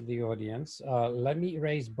from the audience. Let me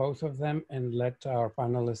raise both of them and let our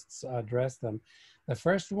panelists address them. The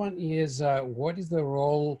first one is, what is the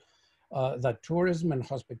role that tourism and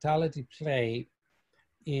hospitality play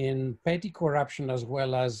in petty corruption as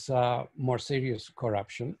well as more serious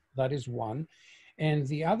corruption? That is one. And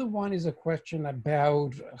the other one is a question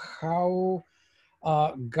about how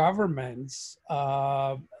governments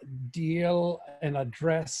deal and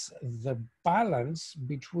address the balance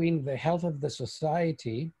between the health of the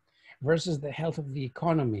society versus the health of the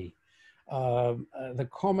economy. The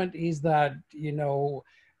comment is that,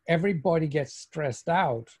 everybody gets stressed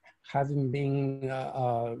out, having been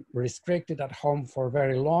restricted at home for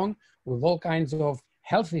very long, with all kinds of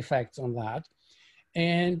health effects on that.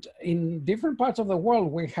 And in different parts of the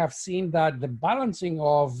world, we have seen that the balancing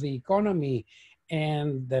of the economy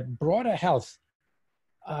and the broader health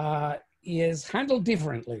is handled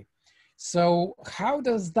differently. So how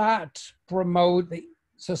does that promote the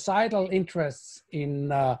societal interests in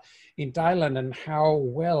Thailand, and how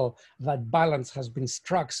well that balance has been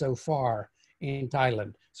struck so far in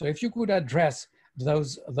Thailand? So if you could address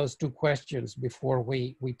those 2 questions before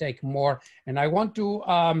we take more. And I want to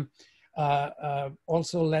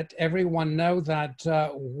also let everyone know that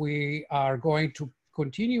we are going to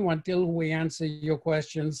continue until we answer your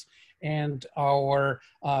questions, and our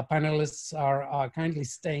panelists are kindly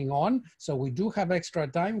staying on. So we do have extra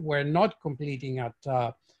time. We're not completing at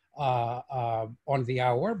on the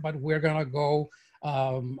hour, but we're gonna go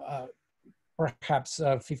perhaps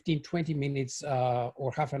 15, 20 minutes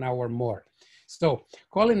or half an hour more. So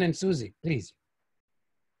Colin and Susie, please.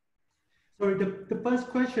 So the first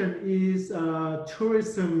question is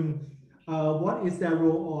tourism. What is their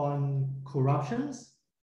role on corruptions?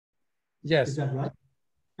 Yes. Is that right?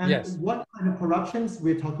 And yes. what kind of corruptions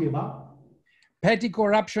we're talking about? petty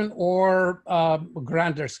corruption or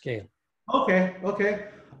grander scale? Okay, okay.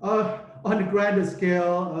 On a grander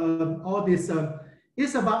scale, all this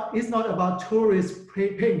it's not about tourists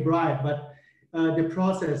paying bribe, but the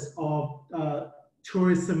process of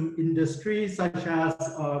tourism industry, such as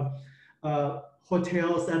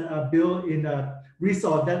hotels that are built in a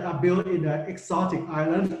resort that are built in an exotic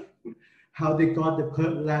island, how they got the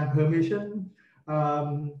land permission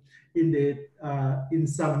in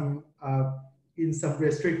some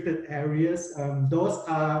restricted areas. Those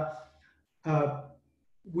are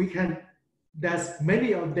there's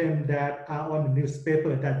many of them that are on the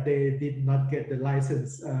newspaper that they did not get the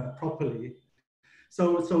license properly.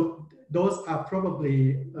 So those are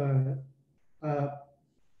probably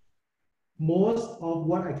most of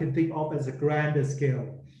what I can think of as a grander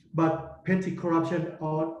scale. But petty corruption,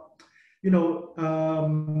 or in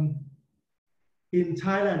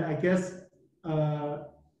Thailand, I guess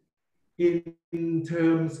in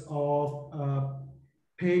terms of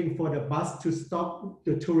paying for the bus to stop,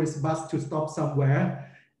 the tourist bus to stop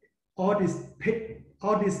somewhere, all these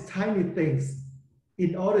tiny things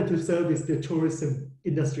in order to service the tourism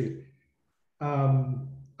industry. I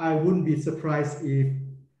wouldn't be surprised if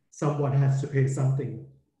someone has to pay something.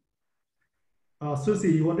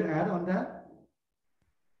 Susie, you want to add on that?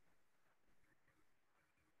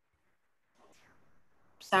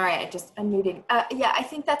 Sorry, I just unmuted. Yeah, I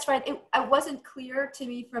think that's right. It wasn't clear to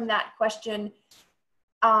me from that question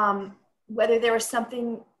whether there was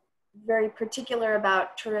something very particular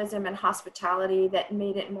about tourism and hospitality that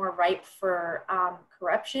made it more ripe for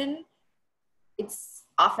corruption. It's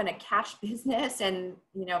often a cash business, and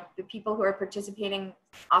the people who are participating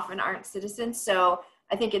often aren't citizens. So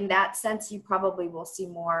I think in that sense, you probably will see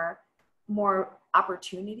more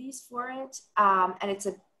opportunities for it, and it's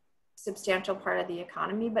a substantial part of the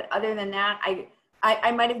economy. But other than that,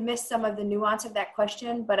 I might have missed some of the nuance of that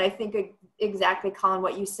question, but I think exactly, Colin,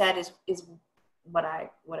 what you said is what I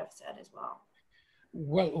would have said as well.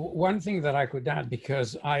 Well, one thing that I could add,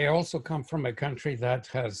 because I also come from a country that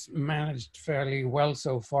has managed fairly well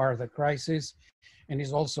so far the crisis, and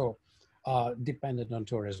is also dependent on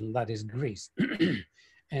tourism, that is Greece.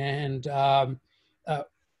 And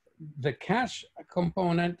the cash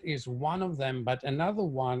component is one of them, but another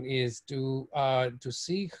one is to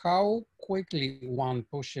see how quickly one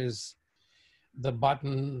pushes the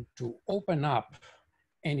button to open up,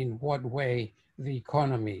 and in what way, the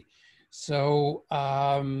economy. So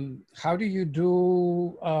how do you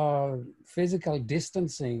do physical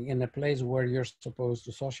distancing in a place where you're supposed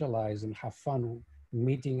to socialize and have fun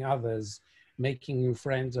meeting others, making new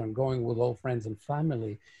friends and going with old friends and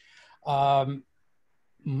family?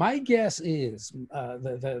 My guess is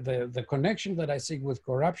the connection that I see with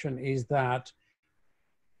corruption is that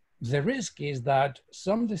the risk is that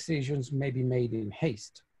some decisions may be made in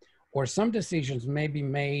haste, or some decisions may be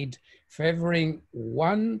made favoring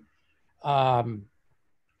one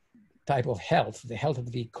type of health, the health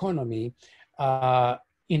of the economy,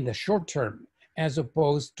 in the short term, as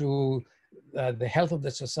opposed to the health of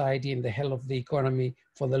the society and the health of the economy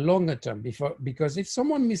for the longer term. Because if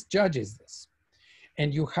someone misjudges this,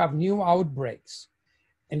 and you have new outbreaks,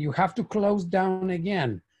 and you have to close down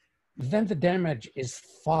again, then the damage is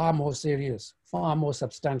far more serious, far more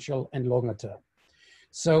substantial and longer term.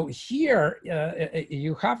 So here,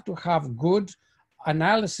 you have to have good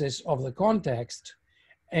analysis of the context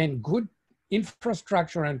and good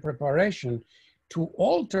infrastructure and preparation to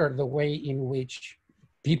alter the way in which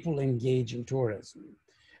people engage in tourism.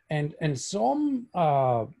 And some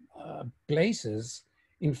places,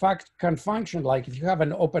 in fact, can function like if you have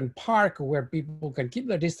an open park where people can keep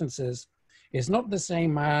their distances, it's not the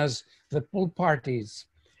same as the pool parties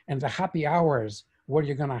and the happy hours where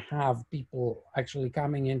you're gonna have people actually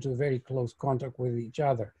coming into very close contact with each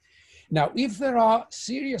other. Now, if there are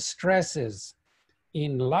serious stresses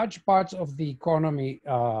in large parts of the economy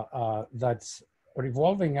that's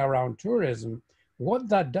revolving around tourism, what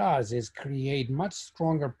that does is create much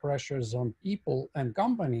stronger pressures on people and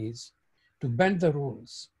companies to bend the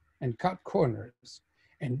rules and cut corners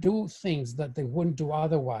and do things that they wouldn't do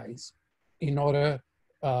otherwise in order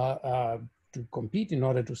to compete, in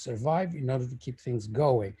order to survive, in order to keep things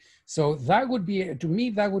going. So that would be, to me,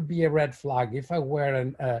 that would be a red flag. If I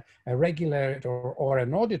were a regulator or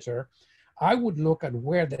an auditor, I would look at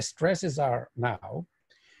where the stresses are now,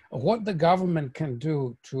 what the government can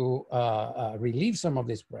do to relieve some of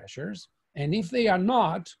these pressures, and if they are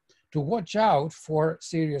not, to watch out for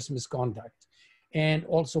serious misconduct and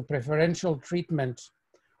also preferential treatment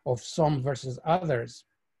of some versus others,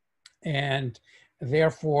 and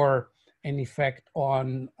therefore an effect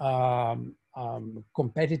on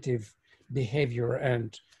competitive behavior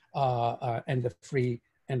and the free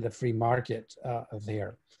market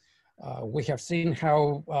there. We have seen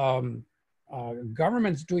how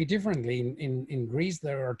governments do it differently. In Greece,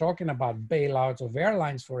 they are talking about bailouts of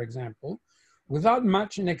airlines, for example, without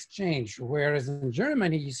much in exchange. Whereas in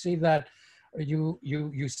Germany, you see that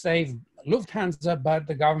you save Lufthansa, but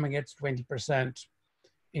the government gets 20%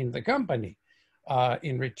 in the company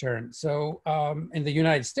in return. So in the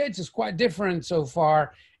United States, it's quite different so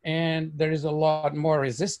far. And there is a lot more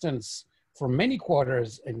resistance for many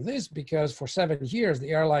quarters in this, because for 7 years, the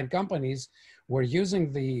airline companies were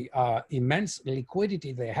using the immense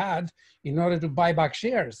liquidity they had in order to buy back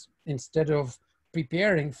shares instead of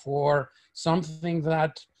preparing for something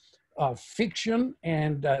that fiction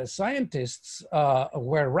and scientists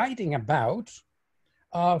were writing about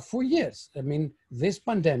for years. I mean, this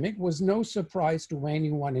pandemic was no surprise to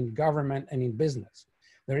anyone in government and in business.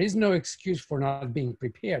 There is no excuse for not being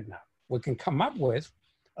prepared now. We can come up with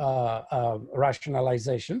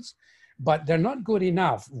rationalizations, but they're not good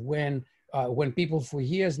enough when people for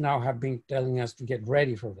years now have been telling us to get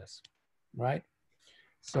ready for this, right?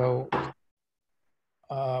 So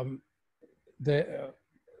there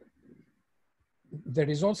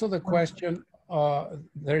is also the question,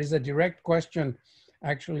 there is a direct question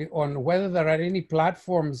actually on whether there are any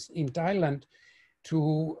platforms in Thailand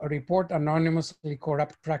to report anonymously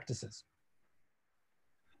corrupt practices.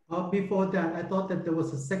 Before that, I thought that there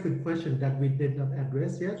was a second question that we did not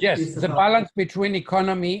address yet. Yes, it's the balance between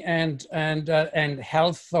economy and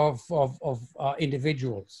health of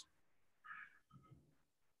individuals.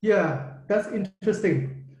 Yeah, that's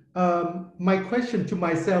interesting. My question to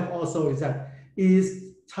myself also is that,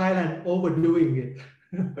 is Thailand overdoing it?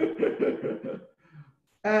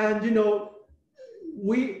 And you know,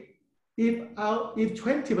 if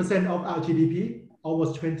 20% of our GDP,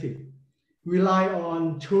 almost 20, rely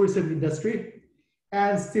on tourism industry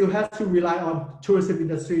and still has to rely on tourism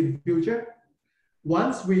industry in the future,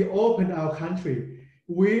 once we open our country,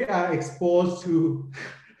 we are exposed to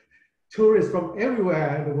tourists from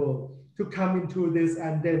everywhere in the world to come into this,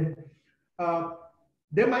 and then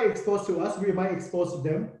they might expose to us, we might expose to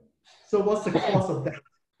them. So what's the cost of that?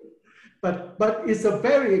 But it's a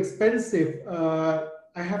very expensive,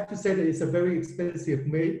 I have to say that it's a very expensive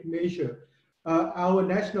measure. Our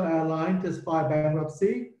national airline just filed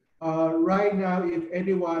bankruptcy. Right now, if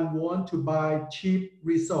anyone wants to buy cheap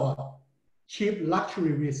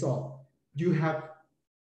luxury resort, you have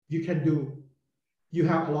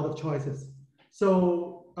a lot of choices.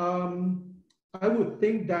 So I would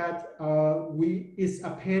think that it's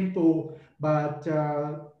a painful, but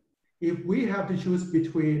if we have to choose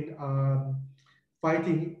between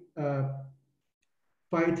fighting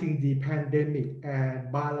the pandemic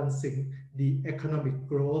and balancing the economic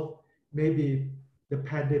growth, maybe the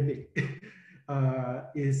pandemic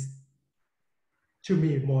is, to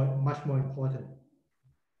me, much more important.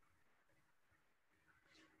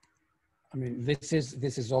 I mean, this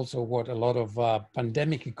is also what a lot of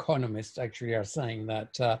pandemic economists actually are saying,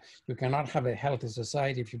 that you cannot have a healthy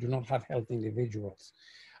society if you do not have healthy individuals,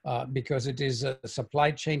 because it is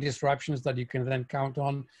supply chain disruptions that you can then count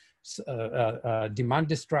on, demand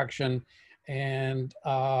destruction, and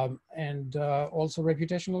also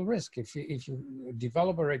reputational risk. If you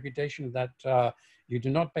develop a reputation that you do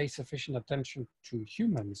not pay sufficient attention to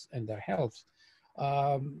humans and their health,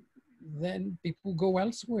 then people go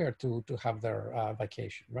elsewhere to have their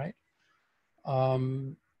vacation, right?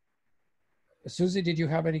 Susie, did you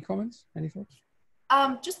have any comments, any thoughts?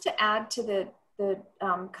 Just to add to the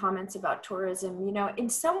comments about tourism, you know, in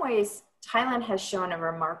some ways, Thailand has shown a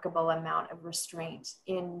remarkable amount of restraint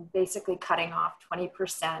in basically cutting off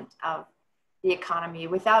 20% of the economy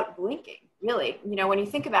without blinking, really, you know, when you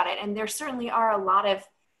think about it. And there certainly are a lot of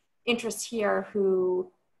interests here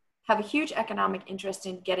who have a huge economic interest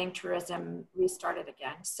in getting tourism restarted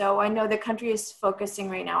again. So I know the country is focusing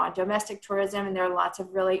right now on domestic tourism, and there are lots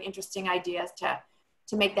of really interesting ideas to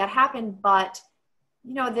make that happen. But,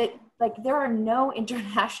 you know, that like there are no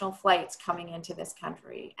international flights coming into this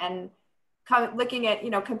country. And looking at, you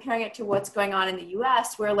know, comparing it to what's going on in the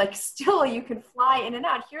US, where like still you can fly in and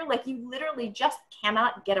out, here, like you literally just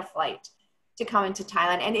cannot get a flight to come into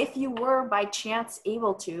Thailand. And if you were by chance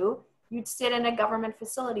able to, you'd sit in a government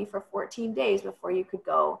facility for 14 days before you could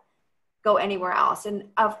go anywhere else. And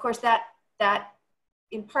of course that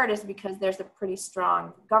in part is because there's a pretty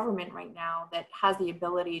strong government right now that has the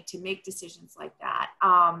ability to make decisions like that.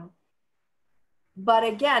 But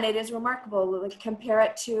again, it is remarkable. Like, compare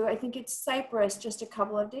it to, I think it's Cyprus just a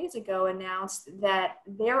couple of days ago announced that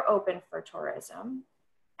they're open for tourism.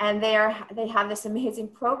 And they have this amazing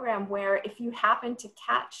program where if you happen to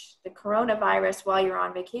catch the coronavirus while you're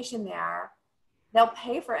on vacation there, they'll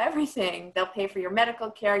pay for everything. They'll pay for your medical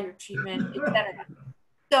care, your treatment, etc.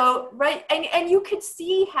 So, right, and you could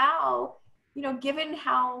see how, you know, given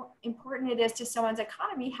how important it is to someone's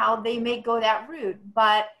economy, how they may go that route.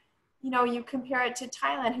 But, you know, you compare it to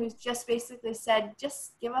Thailand, who's just basically said,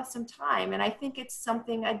 just give us some time. And I think it's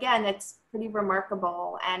something, again, that's pretty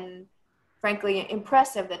remarkable and frankly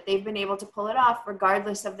impressive that they've been able to pull it off,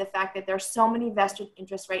 regardless of the fact that there's so many vested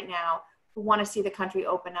interests right now who want to see the country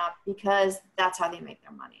open up because that's how they make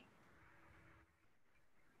their money.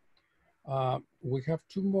 We have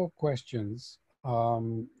two more questions.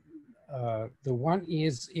 The one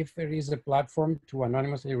is if there is a platform to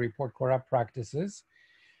anonymously report corrupt practices.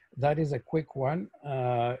 That is a quick one.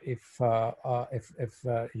 If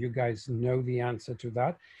you guys know the answer to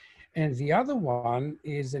that. And the other one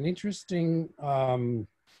is an interesting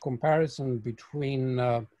comparison between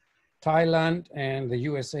Thailand and the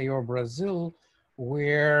USA or Brazil,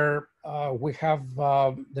 where we have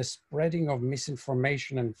the spreading of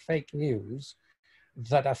misinformation and fake news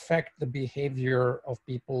that affect the behavior of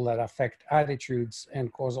people, that affect attitudes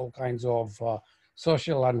and cause all kinds of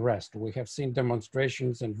social unrest. We have seen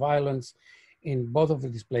demonstrations and violence in both of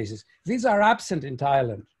these places. These are absent in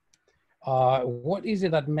Thailand. What is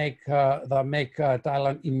it that make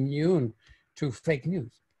Thailand immune to fake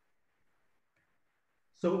news?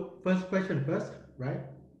 So first question first, right?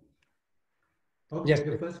 Okay, yes,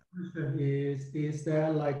 the first question is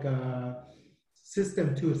there like a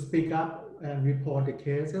system to speak up and report the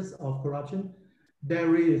cases of corruption?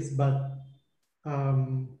 There is, but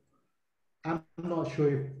I'm not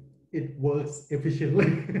sure if it works efficiently.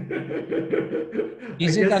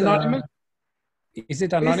 Is it anonymous? Is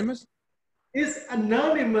it anonymous? It's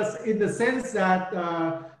anonymous in the sense that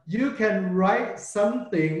you can write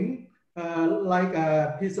something like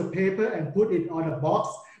a piece of paper and put it on a box,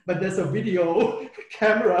 but there's a video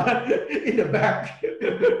camera in the back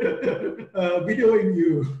videoing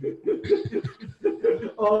you.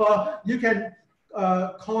 Or you can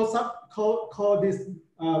call this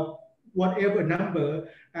whatever number,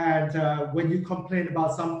 and when you complain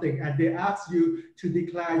about something and they ask you to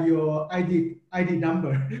declare your ID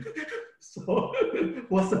number. So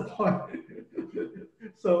what's the point?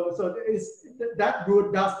 So that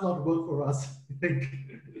route does not work for us, I think.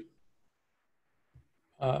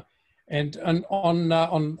 And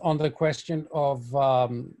on the question of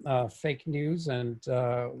fake news and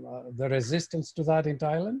the resistance to that in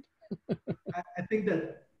Thailand? I think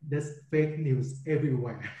that there's fake news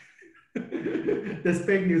everywhere. There's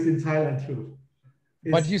fake news in Thailand too.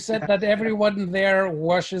 But you said that everyone there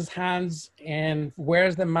washes hands and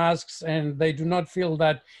wears the masks, and they do not feel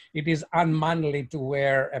that it is unmanly to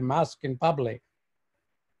wear a mask in public.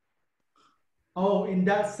 Oh, in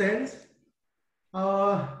that sense,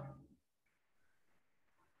 I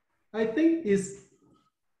think it's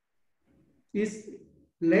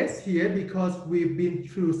less here because we've been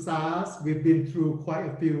through SARS, we've been through quite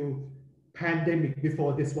a few pandemics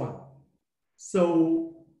before this one. So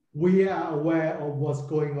we are aware of what's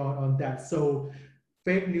going on that. So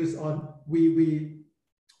fake news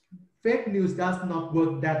fake news does not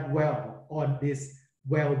work that well on this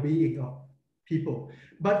well-being of people.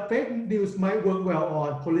 But fake news might work well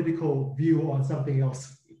on political view on something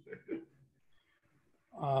else.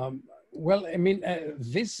 Well, I mean,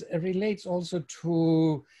 this relates also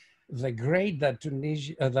to the grade that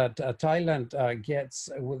Thailand gets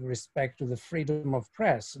with respect to the freedom of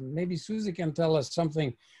press. Maybe Susie can tell us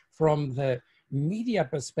something from the media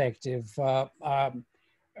perspective.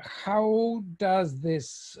 How does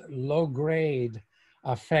this low grade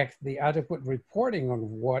affect the adequate reporting on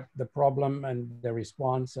what the problem and the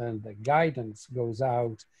response and the guidance goes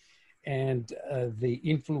out, and the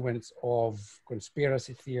influence of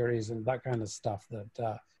conspiracy theories and that kind of stuff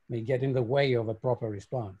that may get in the way of a proper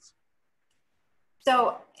response?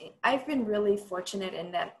 So I've been really fortunate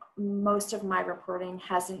in that most of my reporting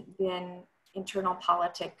hasn't been internal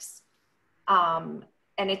politics, and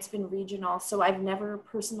it's been regional. So I've never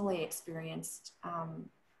personally experienced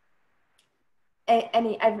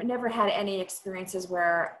I've never had any experiences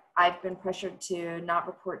where I've been pressured to not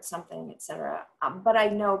report something, etc. But I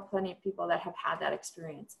know plenty of people that have had that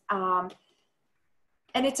experience. And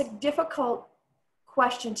it's a difficult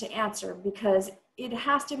question to answer because it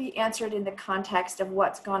has to be answered in the context of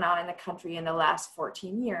what's gone on in the country in the last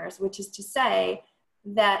 14 years, which is to say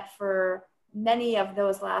that for many of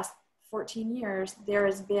those last 14 years, there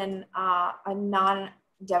has been a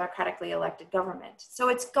non-democratically elected government. So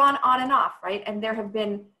it's gone on and off, right? And there have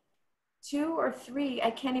been 2 or 3,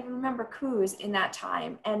 I can't even remember, coups in that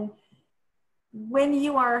time. And when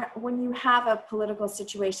you have a political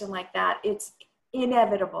situation like that, it's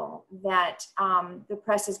inevitable that the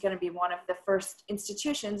press is going to be one of the first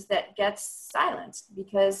institutions that gets silenced,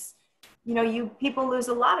 because people lose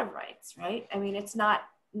a lot of rights, right? I mean, it's not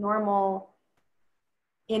normal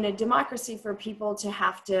in a democracy for people to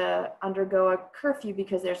have to undergo a curfew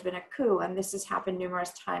because there's been a coup, and this has happened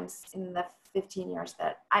numerous times in the 15 years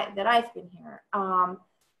that I've been here.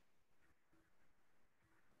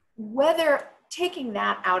 Whether taking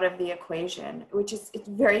that out of the equation, which is, it's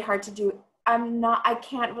very hard to do, I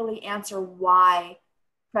can't really answer why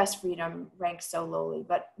press freedom ranks so lowly,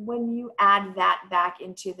 but when you add that back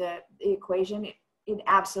into the equation, it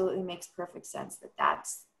absolutely makes perfect sense that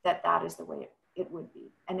is the way it would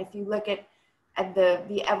be. And if you look at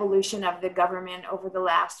the evolution of the government over the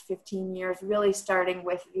last 15 years, really starting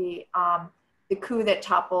with the coup that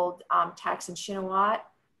toppled Thaksin Shinawatra,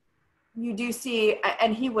 you do see,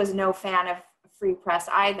 and he was no fan of free press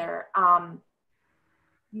either,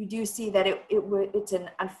 you do see that it's an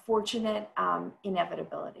unfortunate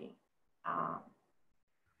inevitability.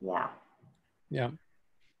 Yeah. Yeah.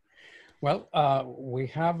 Well, we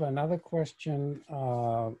have another question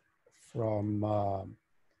from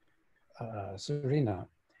Serena,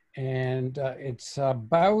 and it's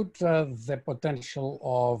about the potential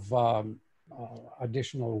of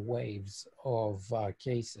additional waves of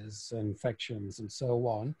cases, infections, and so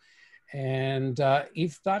on. And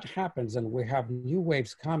if that happens and we have new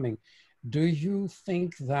waves coming, do you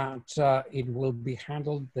think that it will be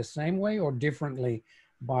handled the same way or differently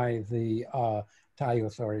by the Thai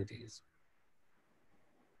authorities?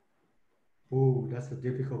 Oh, that's a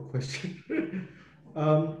difficult question.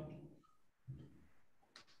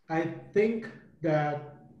 I think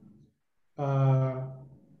that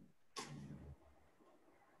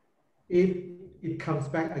if it comes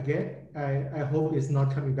back again, I hope it's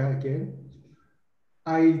not coming back again.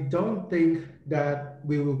 I don't think that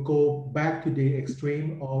we will go back to the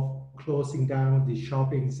extreme of closing down the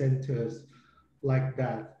shopping centers like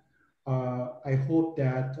that. I hope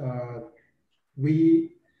that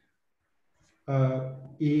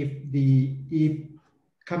if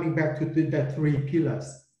coming back to the 3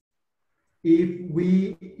 pillars, if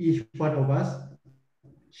we, each one of us,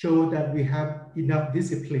 show that we have enough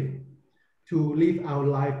discipline to live our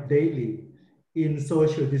life daily in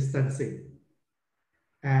social distancing.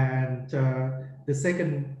 And the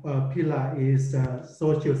second pillar is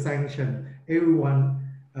social sanction. Everyone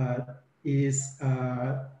is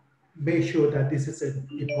make sure that this is an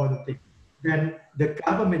important thing. Then the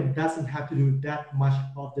government doesn't have to do that much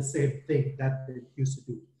of the same thing that they used to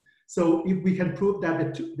do. So if we can prove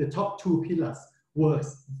that the top 2 pillars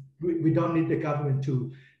works, we don't need the government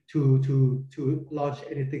to launch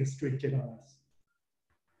anything stringent on us.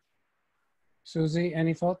 Susie,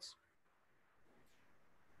 any thoughts?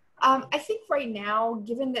 I think right now,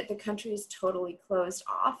 given that the country is totally closed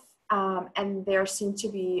off, and there seem to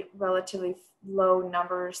be relatively low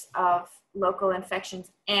numbers of local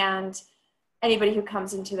infections, and anybody who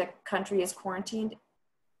comes into the country is quarantined,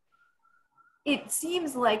 it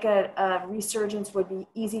seems like a resurgence would be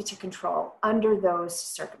easy to control under those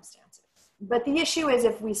circumstances. But the issue is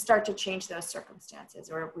if we start to change those circumstances,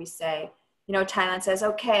 or if we say, Thailand says,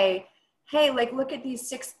 okay, hey, look at these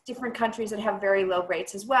 6 different countries that have very low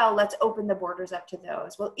rates as well. Let's open the borders up to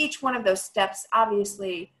those. Well, each one of those steps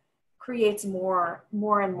obviously creates more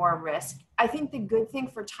and more risk. I think the good thing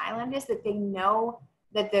for Thailand is that they know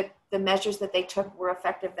that the measures that they took were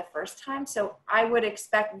effective the first time. So I would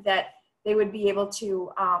expect that they would be able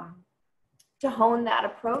to hone that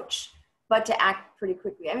approach, but to act pretty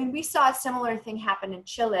quickly. I mean, we saw a similar thing happen in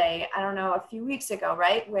Chile, I don't know, a few weeks ago,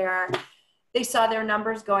 right? Where they saw their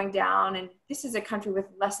numbers going down, and this is a country with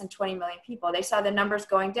less than 20 million people. They saw the numbers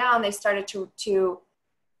going down. They started to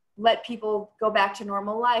let people go back to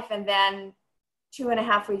normal life. And then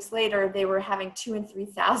 2.5 weeks later, they were having 2,000 and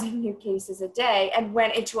 3,000 new cases a day and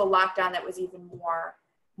went into a lockdown that was even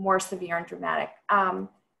more severe and dramatic.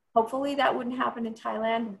 Hopefully that wouldn't happen in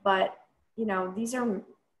Thailand, but these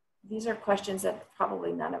are questions that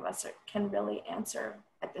probably none of us can really answer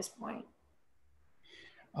at this point.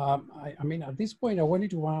 I mean, at this point, I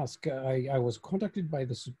wanted to ask, I was contacted by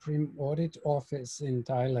the Supreme Audit Office in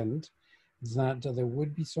Thailand that there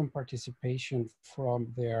would be some participation from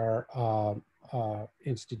their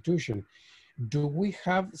institution. Do we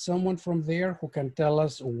have someone from there who can tell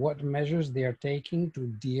us what measures they are taking to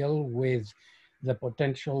deal with the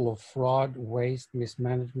potential of fraud, waste,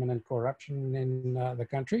 mismanagement, and corruption in the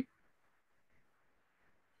country?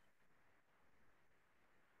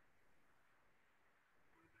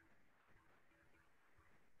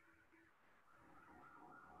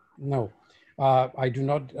 No, I do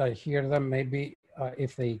not hear them. Maybe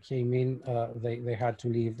if they came in, they had to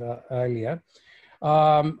leave earlier.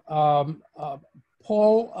 Paul,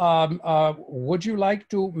 would you like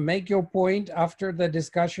to make your point after the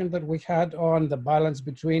discussion that we had on the balance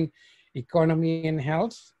between economy and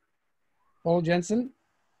health? Paul Jensen?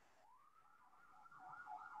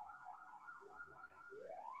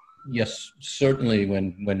 Yes, certainly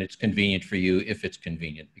when it's convenient for you, if it's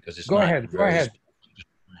convenient, because it's Go not ahead, very. go ahead.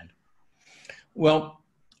 Well,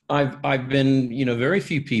 I've been, very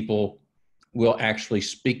few people will actually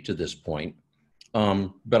speak to this point,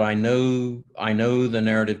 but I know the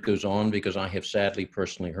narrative goes on because I have sadly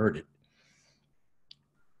personally heard it,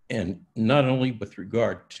 and not only with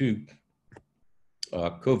regard to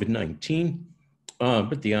COVID-19,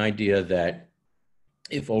 but the idea that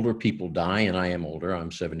if older people die, and I am older,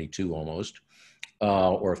 I'm 72 almost,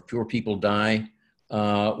 or if poor people die,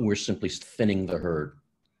 we're simply thinning the herd.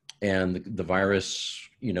 And the virus,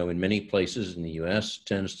 in many places in the US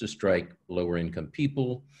tends to strike lower income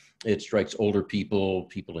people. It strikes older people,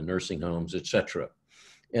 people in nursing homes, et cetera.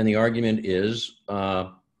 And the argument is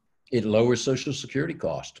it lowers Social Security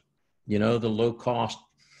cost, the low cost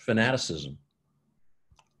fanaticism.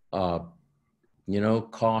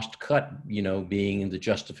 Cost cut, being the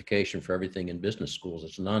justification for everything in business schools.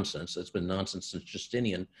 It's nonsense. It's been nonsense since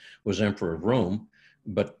Justinian was emperor of Rome.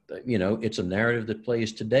 But, it's a narrative that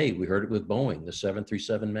plays today. We heard it with Boeing, the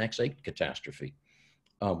 737 MAX 8 catastrophe,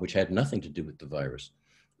 which had nothing to do with the virus.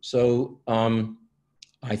 So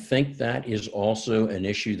I think that is also an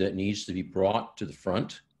issue that needs to be brought to the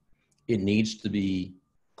front. It needs to be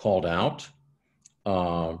called out.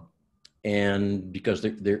 And because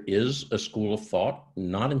there is a school of thought,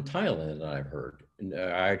 not in Thailand that I've heard. And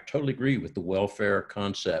I totally agree with the welfare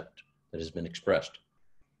concept that has been expressed.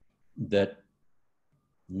 That,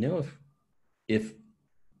 if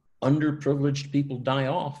underprivileged people die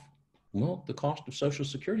off, well, the cost of Social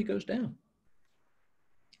Security goes down.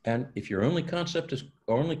 And if your only concept is,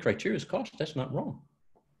 or only criteria is cost, that's not wrong.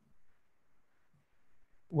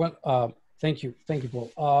 Well, thank you,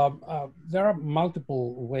 Paul. There are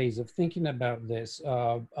multiple ways of thinking about this.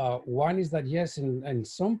 One is that yes, in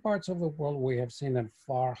some parts of the world, we have seen a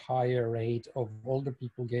far higher rate of older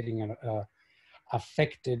people getting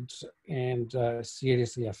affected and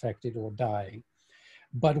seriously affected or dying.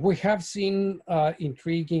 But we have seen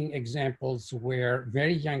intriguing examples where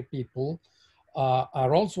very young people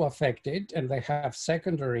are also affected and they have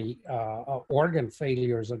secondary organ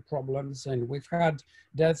failures and problems, and we've had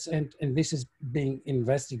deaths, and this is being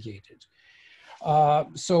investigated.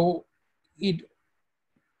 So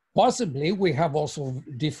possibly we have also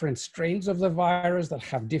different strains of the virus that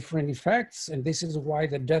have different effects, and this is why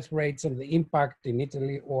the death rates and the impact in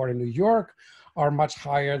Italy or in New York are much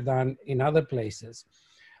higher than in other places.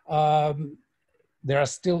 There are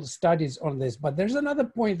still studies on this, but there's another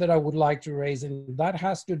point that I would like to raise, and that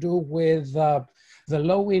has to do with the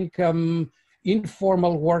low-income,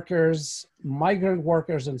 informal workers, migrant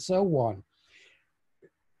workers, and so on.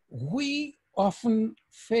 We often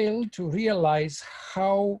fail to realize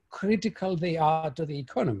how critical they are to the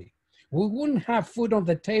economy. We wouldn't have food on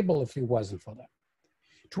the table if it wasn't for them.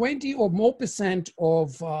 20% or more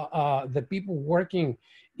of the people working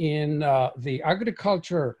in the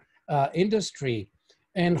agriculture industry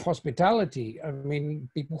and hospitality, I mean,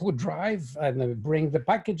 people who drive and bring the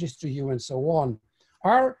packages to you and so on,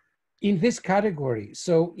 are in this category.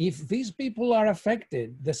 So if these people are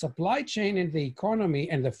affected, the supply chain and the economy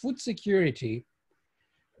and the food security,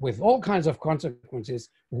 with all kinds of consequences,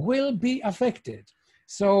 will be affected.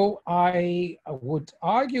 So I would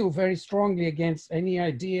argue very strongly against any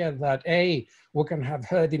idea that we can have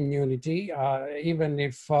herd immunity, even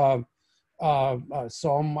if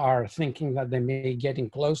some are thinking that they may be getting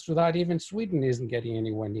close to that. Even Sweden isn't getting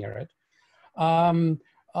anywhere near it.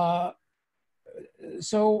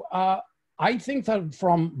 So I think that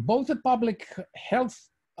from both a public health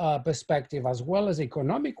perspective as well as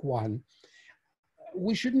economic one,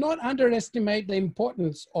 we should not underestimate the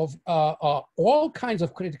importance of all kinds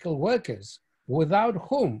of critical workers, without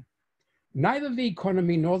whom neither the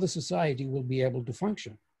economy nor the society will be able to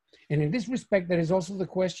function. And in this respect, there is also the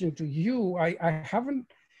question to you. I haven't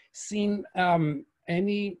seen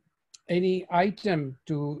any item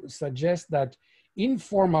to suggest that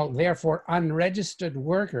informal, therefore unregistered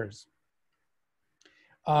workers,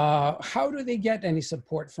 how do they get any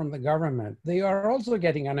support from the government? They are also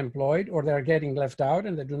getting unemployed, or they're getting left out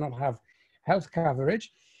and they do not have health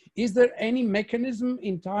coverage. Is there any mechanism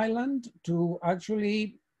in Thailand to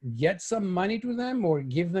actually get some money to them or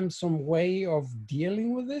give them some way of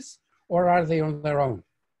dealing with this, or are they on their own?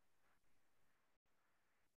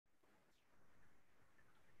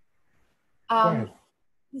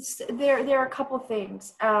 There are a couple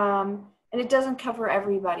things, and it doesn't cover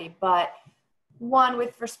everybody, but one,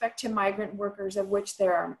 with respect to migrant workers, of which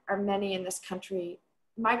there are many in this country,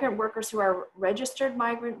 migrant workers who are registered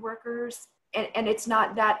migrant workers, and it's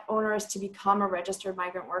not that onerous to become a registered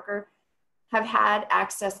migrant worker, have had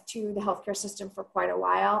access to the healthcare system for quite a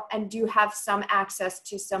while and do have some access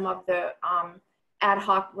to some of the ad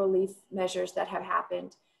hoc relief measures that have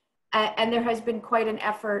happened. And there has been quite an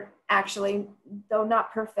effort, actually, though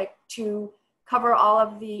not perfect, to cover all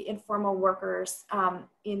of the informal workers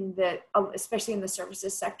especially in the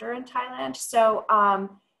services sector in Thailand. So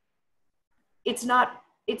it's not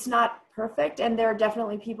perfect, and there are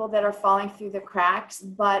definitely people that are falling through the cracks,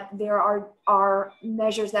 but there are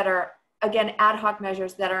measures that are, again, ad hoc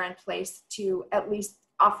measures that are in place to at least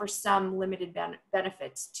offer some limited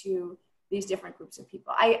benefits to these different groups of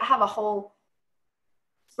people. I have a whole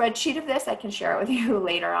spreadsheet of this. I can share it with you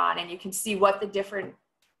later on, and you can see what the different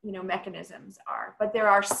mechanisms are. But there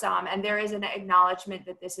are some, and there is an acknowledgement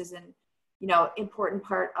that this is an important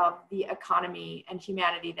part of the economy and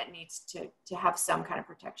humanity that needs to have some kind of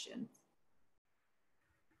protection.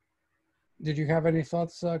 Did you have any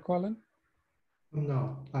thoughts, Colin?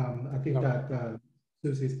 No, I think that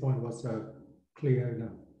Susie's point was clear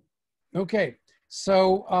enough. Okay,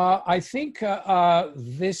 so I think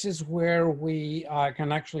this is where we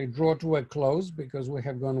can actually draw to a close, because we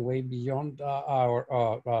have gone way beyond our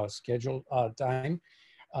scheduled time.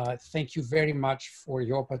 Thank you very much for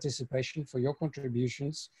your participation, for your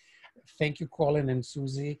contributions. Thank you, Colin and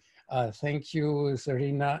Susie. Thank you,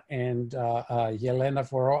 Serena and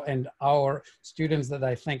Yelena, and our students that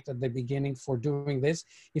I thanked at the beginning for doing this.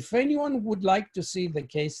 If anyone would like to see the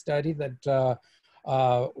case study that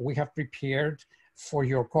we have prepared for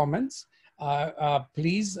your comments,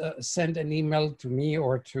 please send an email to me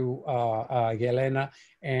or to Yelena,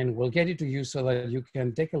 and we'll get it to you so that you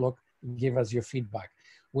can take a look and give us your feedback.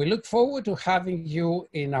 We look forward to having you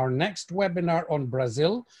in our next webinar on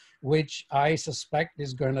Brazil, which I suspect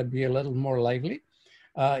is going to be a little more lively,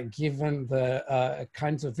 given the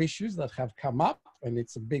kinds of issues that have come up, and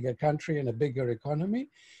it's a bigger country and a bigger economy.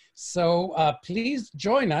 So please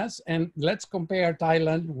join us, and let's compare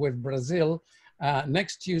Thailand with Brazil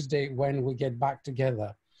next Tuesday when we get back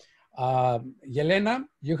together. Yelena,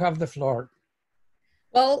 you have the floor.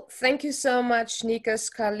 Well, thank you so much,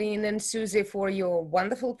 Nikos, Colleen, and Susie, for your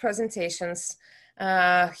wonderful presentations.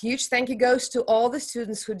 Huge thank you goes to all the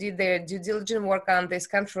students who did their due diligent work on this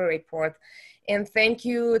country report. And thank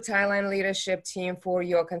you, Thailand leadership team, for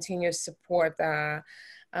your continuous support.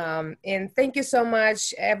 And thank you so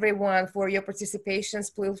much, everyone, for your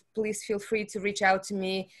participations. Please feel free to reach out to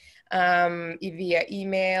me via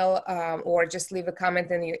email or just leave a comment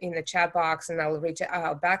in the chat box, and I'll reach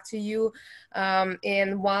out back to you. And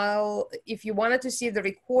if you wanted to see the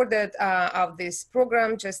recorded of this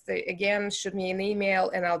program, just again, shoot me an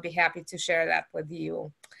email and I'll be happy to share that with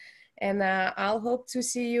you. And I'll hope to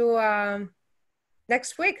see you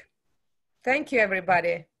next week. Thank you,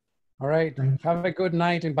 everybody. All right. Have a good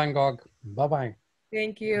night in Bangkok. Bye-bye.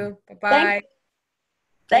 Thank you. Bye-bye.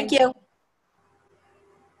 Thank you.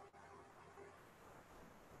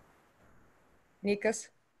 Nikos?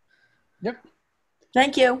 Yep.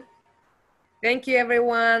 Thank you. Thank you,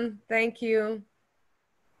 everyone. Thank you.